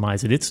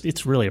customize it.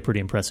 It's really a pretty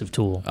impressive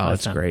tool. Oh,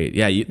 it's great.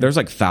 Yeah, there's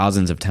like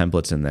thousands of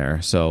templates in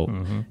there.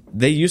 So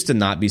they used to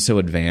not be so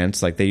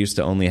advanced. Like, they used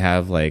to only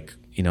have like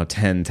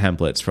 10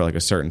 templates for like a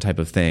certain type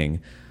of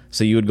thing.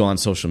 So you would go on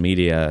social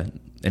media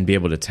and be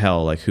able to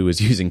tell like who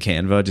was using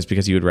Canva just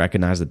because you would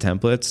recognize the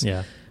templates.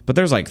 Yeah. But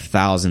there's like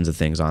thousands of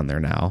things on there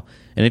now.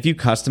 And if you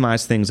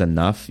customize things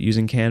enough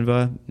using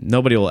Canva,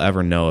 nobody will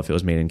ever know if it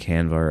was made in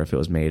Canva or if it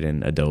was made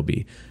in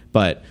Adobe.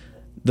 But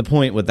the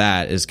point with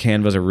that is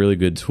Canva is a really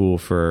good tool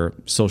for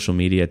social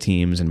media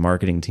teams and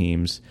marketing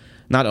teams,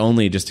 not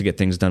only just to get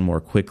things done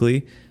more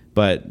quickly,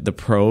 but the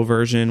pro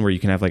version where you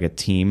can have like a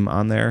team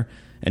on there,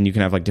 and you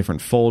can have like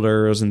different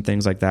folders and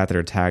things like that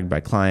are tagged by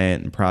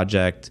client and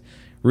project.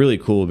 Really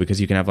cool, because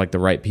you can have like the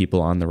right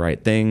people on the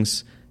right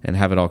things and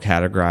have it all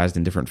categorized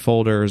in different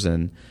folders.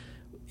 And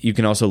you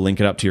can also link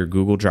it up to your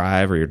Google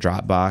Drive or your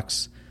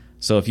Dropbox.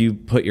 So if you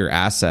put your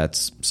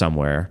assets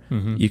somewhere,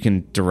 you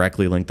can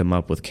directly link them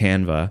up with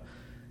Canva.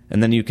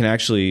 And then you can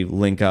actually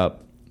link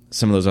up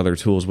some of those other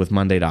tools with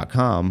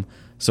Monday.com.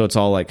 So it's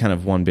all like kind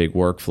of one big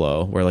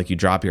workflow where like you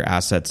drop your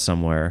assets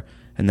somewhere,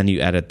 and then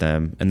you edit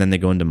them, and then they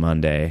go into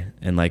Monday,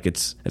 and like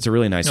it's a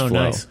really nice flow.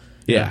 Nice.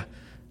 Yeah.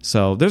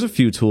 So there's a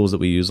few tools that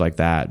we use like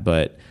that,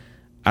 but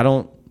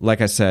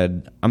like I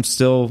said, I'm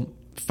still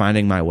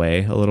finding my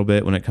way a little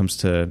bit when it comes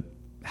to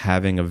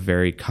having a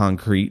very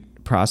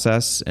concrete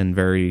process and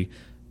very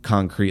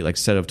concrete like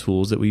set of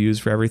tools that we use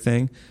for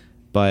everything.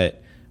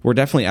 But we're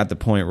definitely at the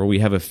point where we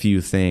have a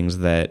few things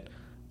that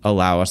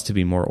allow us to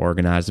be more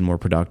organized and more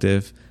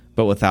productive,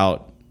 but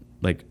without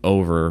like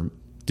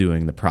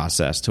overdoing the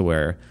process to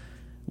where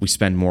we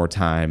spend more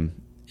time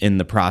in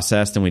the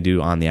process than we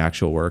do on the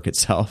actual work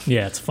itself.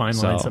 Yeah, it's a fine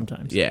line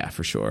sometimes. Yeah,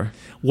 for sure.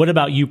 What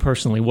about you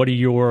personally? What are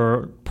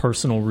your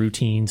personal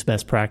routines,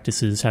 best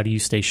practices? How do you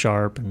stay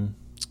sharp? And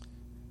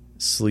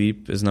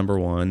sleep is number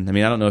one. I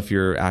mean, I don't know if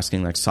you're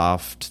asking like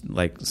soft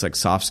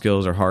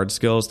skills or hard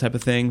skills type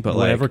of thing, but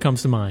whatever like,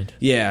 comes to mind.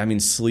 Yeah, I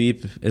mean,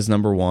 sleep is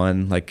number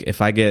one. Like,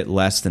 if I get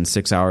less than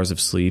 6 hours of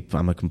sleep,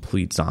 I'm a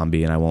complete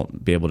zombie and I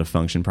won't be able to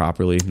function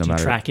properly. Do you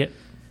track it?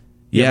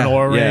 You have an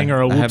Aura ring or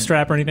a Whoop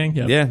strap or anything?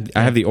 Yep. Yeah,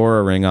 I have the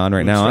Aura ring on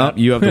right now.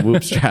 You have the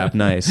Whoop strap.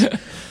 Nice.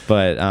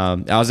 But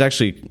I was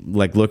actually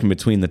like looking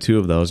between the two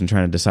of those and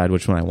trying to decide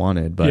which one I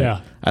wanted.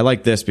 But I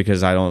like this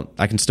because I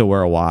can still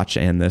wear a watch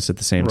and this at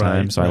the same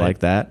time. So I like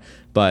that.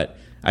 But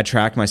I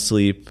track my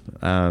sleep.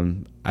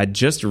 I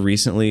just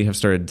recently have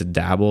started to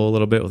dabble a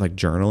little bit with like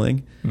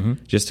journaling,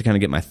 just to kind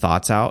of get my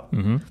thoughts out.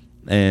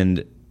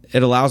 And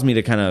it allows me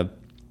to kind of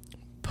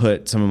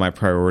put some of my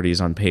priorities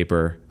on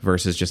paper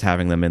versus just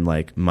having them in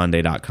like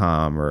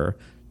Monday.com or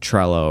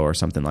Trello or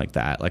something like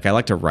that. Like, I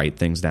like to write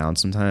things down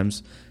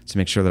sometimes to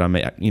make sure that I'm,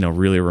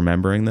 really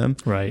remembering them.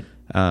 Right.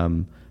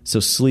 So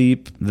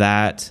sleep,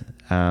 that,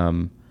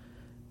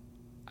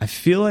 I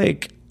feel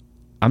like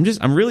I'm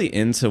really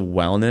into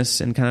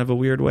wellness in kind of a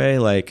weird way.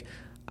 Like,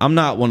 I'm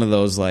not one of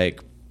those like,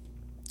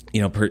 I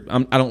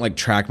don't like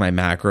track my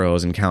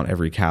macros and count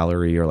every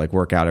calorie or like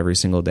work out every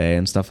single day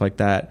and stuff like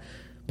that.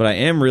 But I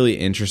am really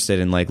interested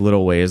in like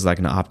little ways that I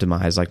can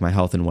optimize like my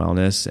health and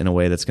wellness in a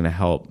way that's going to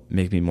help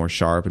make me more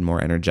sharp and more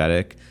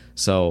energetic.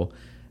 So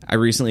I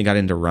recently got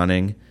into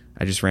running.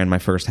 I just ran my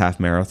first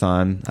half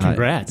marathon.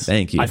 Congrats.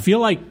 Thank you. I feel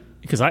like,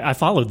 because I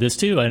followed this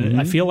too,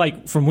 and I feel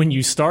like from when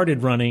you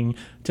started running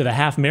to the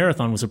half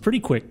marathon was a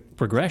pretty quick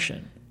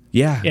progression.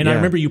 Yeah. And I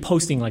remember you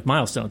posting like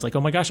milestones, like, oh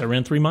my goch, I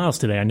ran 3 miles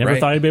today. I never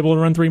thought I'd be able to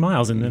run 3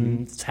 miles, and then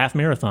it's half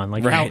marathon.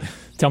 Like,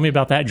 tell me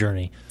about that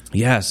journey.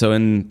 Yeah, so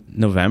in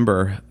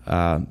November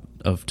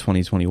of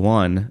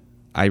 2021,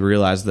 I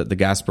realized that the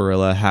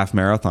Gasparilla Half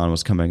Marathon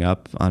was coming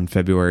up on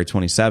February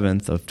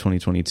 27th of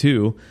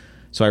 2022.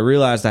 So I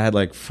realized I had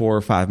like 4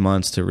 or 5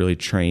 months to really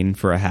train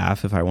for a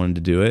half if I wanted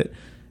to do it.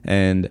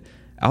 And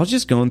I was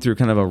just going through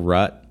kind of a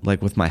rut,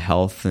 like with my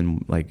health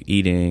and like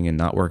eating and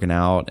not working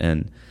out.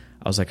 And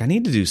I was like, I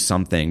need to do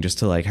something just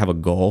to like have a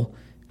goal,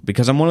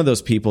 because I'm one of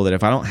those people that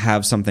if I don't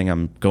have something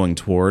I'm going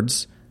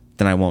towards,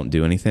 then I won't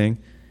do anything.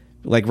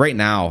 like right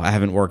now, I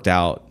haven't worked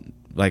out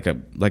like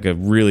a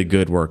really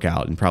good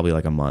workout in probably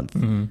like a month.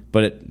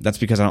 But that's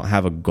because I don't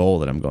have a goal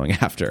that I'm going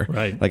after.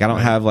 Right. Like I don't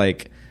have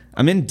like,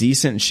 I'm in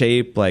decent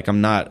shape. Like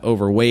I'm not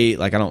overweight.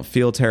 Like I don't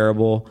feel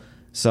terrible.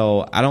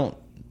 So I don't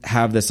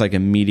have this like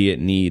immediate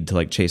need to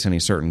like chase any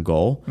certain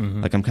goal.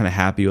 Like I'm kind of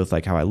happy with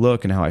like how I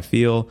look and how I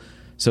feel.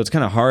 So it's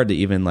kind of hard to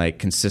even like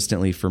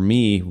consistently for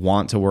me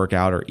want to work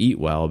out or eat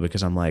well,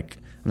 because I'm like,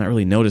 I'm not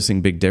really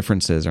noticing big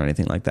differences or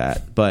anything like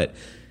that. But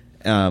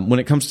when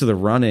it comes to the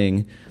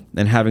running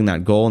and having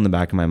that goal in the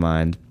back of my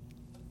mind,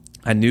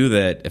 I knew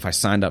that if I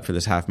signed up for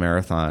this half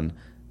marathon,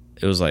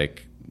 it was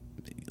like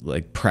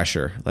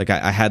pressure. Like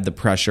I had the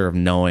pressure of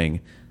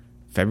knowing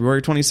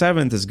February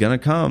 27th is going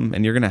to come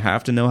and you're going to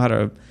have to know how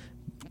to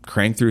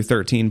crank through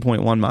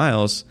 13.1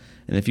 miles.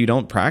 And if you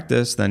don't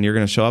practice, then you're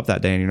going to show up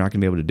that day and you're not going to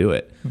be able to do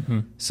it.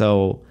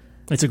 So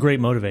it's a great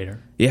motivator.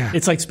 Yeah.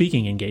 It's like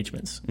speaking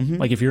engagements.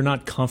 Like if you're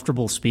not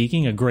comfortable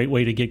speaking, a great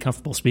way to get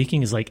comfortable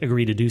speaking is like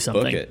agree to do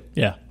something. Book it.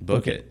 Yeah.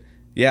 Book it.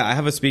 Yeah. I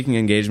have a speaking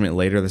engagement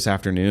later this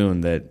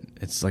afternoon that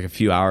it's like a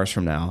few hours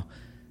from now.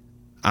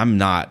 I'm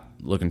not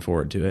looking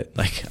forward to it.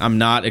 Like I'm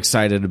not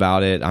excited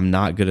about it. I'm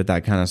not good at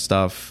that kind of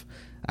stuff.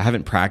 I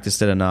haven't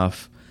practiced it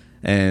enough.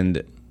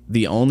 And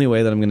the only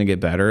way that I'm going to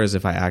get better is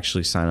if I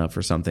actually sign up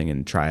for something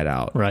and try it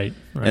out. Right.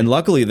 And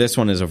luckily this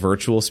one is a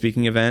virtual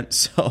speaking event.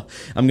 So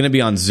I'm going to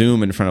be on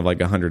Zoom in front of like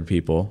 100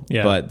 people,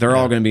 but they're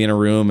all going to be in a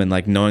room, and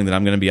like knowing that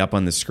I'm going to be up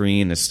on the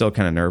screen is still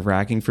kind of nerve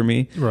wracking for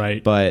me.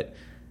 Right. But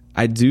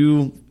I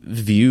do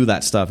view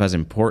that stuff as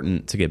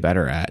important to get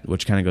better at,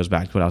 which kind of goes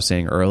back to what I was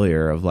saying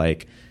earlier of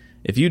like,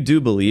 if you do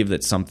believe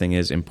that something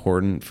is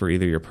important for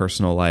either your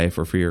personal life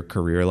or for your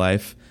career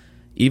life,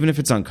 even if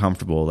it's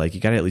uncomfortable, like you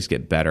got to at least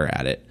get better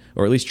at it,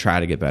 or at least try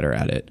to get better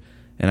at it.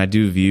 And I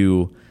do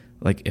view,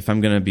 like, if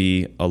I'm going to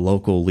be a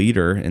local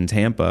leader in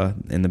Tampa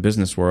in the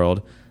business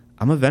world,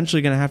 I'm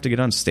eventually going to have to get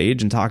on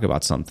stage and talk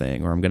about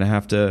something, or I'm going to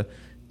have to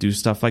do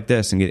stuff like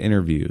this and get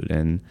interviewed.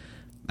 And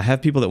I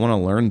have people that want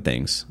to learn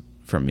things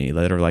from me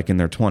that are like in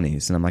their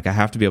 20s. And I'm like, I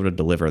have to be able to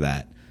deliver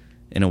that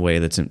in a way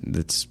that's,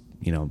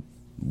 you know,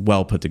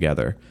 well put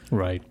together.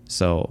 Right.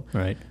 So,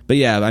 right. But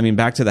yeah, I mean,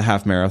 back to the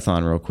half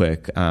marathon real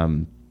quick.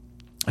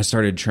 I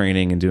started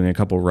training and doing a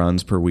couple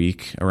runs per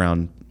week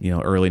around, you know,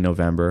 early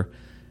November,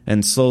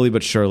 and slowly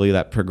but surely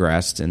that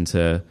progressed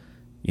into,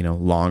 you know,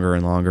 longer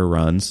and longer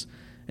runs.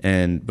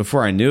 And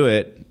before I knew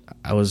it,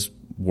 I was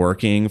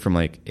working from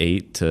like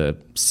 8 to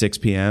 6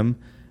 p.m.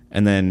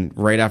 and then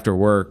right after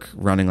work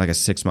running like a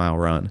 6-mile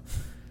run.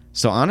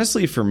 So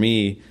honestly, for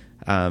me,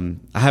 I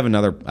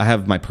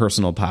have my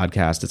personal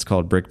podcast. It's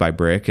called Brick by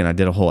Brick, and I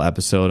did a whole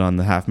episode on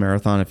the half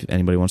marathon if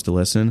anybody wants to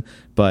listen.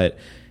 But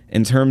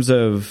in terms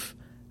of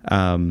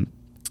doing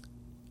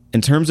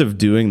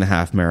the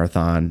half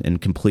marathon and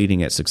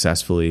completing it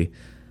successfully,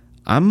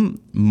 I'm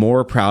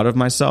more proud of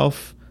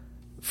myself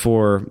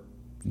for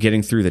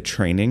getting through the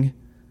training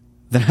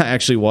than I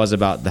actually was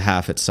about the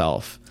half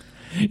itself.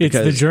 It's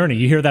the journey.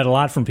 You hear that a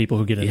lot from people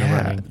who get into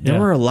running. There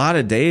were a lot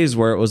of days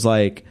where it was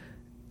like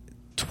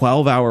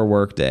 12-hour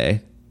work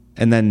day,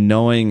 and then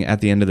knowing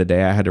at the end of the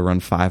day I had to run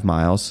 5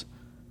 miles.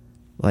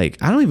 Like,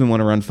 I don't even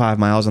want to run 5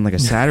 miles on like a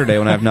Saturday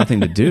when I have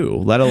nothing to do,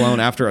 let alone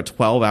after a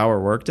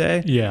 12-hour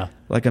workday. Yeah.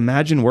 Like,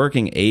 imagine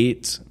working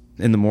 8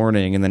 in the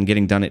morning and then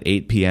getting done at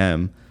 8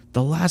 p.m.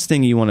 The last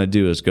thing you want to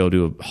do is go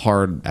do a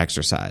hard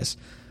exercise.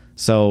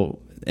 So,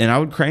 and I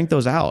would crank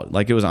those out.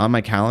 Like, it was on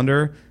my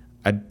calendar.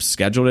 I'd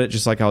scheduled it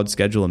just like I would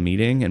schedule a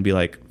meeting and be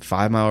like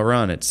 5-mile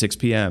run at 6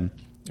 p.m.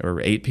 or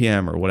 8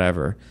 p.m. or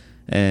whatever.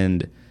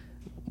 And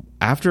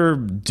after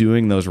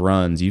doing those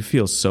runs, you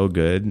feel so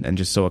good and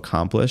just so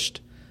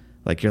accomplished.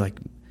 Like, you're like,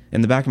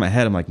 in the back of my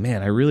head, I'm like,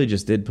 man, I really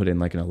just did put in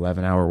like an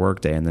 11-hour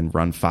workday and then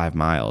run 5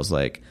 miles.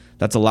 Like,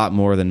 that's a lot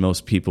more than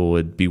most people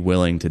would be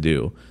willing to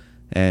do.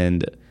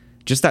 And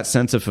just that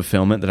sense of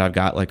fulfillment that I've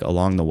got like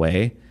along the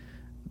way,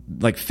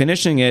 like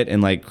finishing it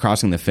and like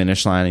crossing the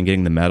finish line and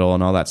getting the medal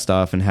and all that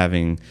stuff, and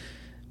having,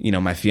 you know,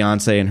 my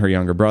fiance and her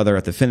younger brother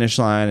at the finish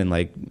line and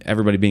like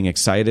everybody being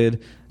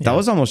excited, that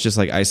was almost just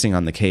like icing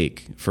on the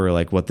cake for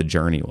like what the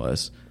journey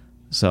was.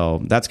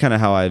 So that's kind of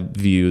how I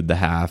viewed the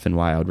half, and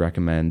why I would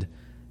recommend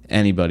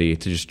anybody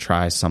to just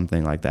try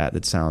something like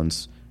that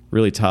sounds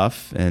really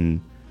tough,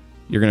 and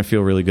you're going to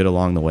feel really good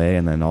along the way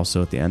and then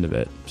also at the end of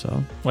it.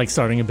 So, like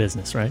starting a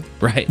business, right?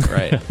 Right.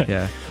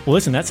 Yeah. Well,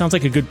 listen, that sounds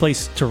like a good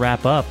place to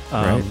wrap up.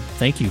 Right.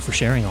 Thank you for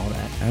sharing all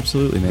that.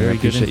 Absolutely, man. I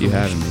appreciate you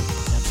having me.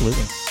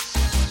 Absolutely.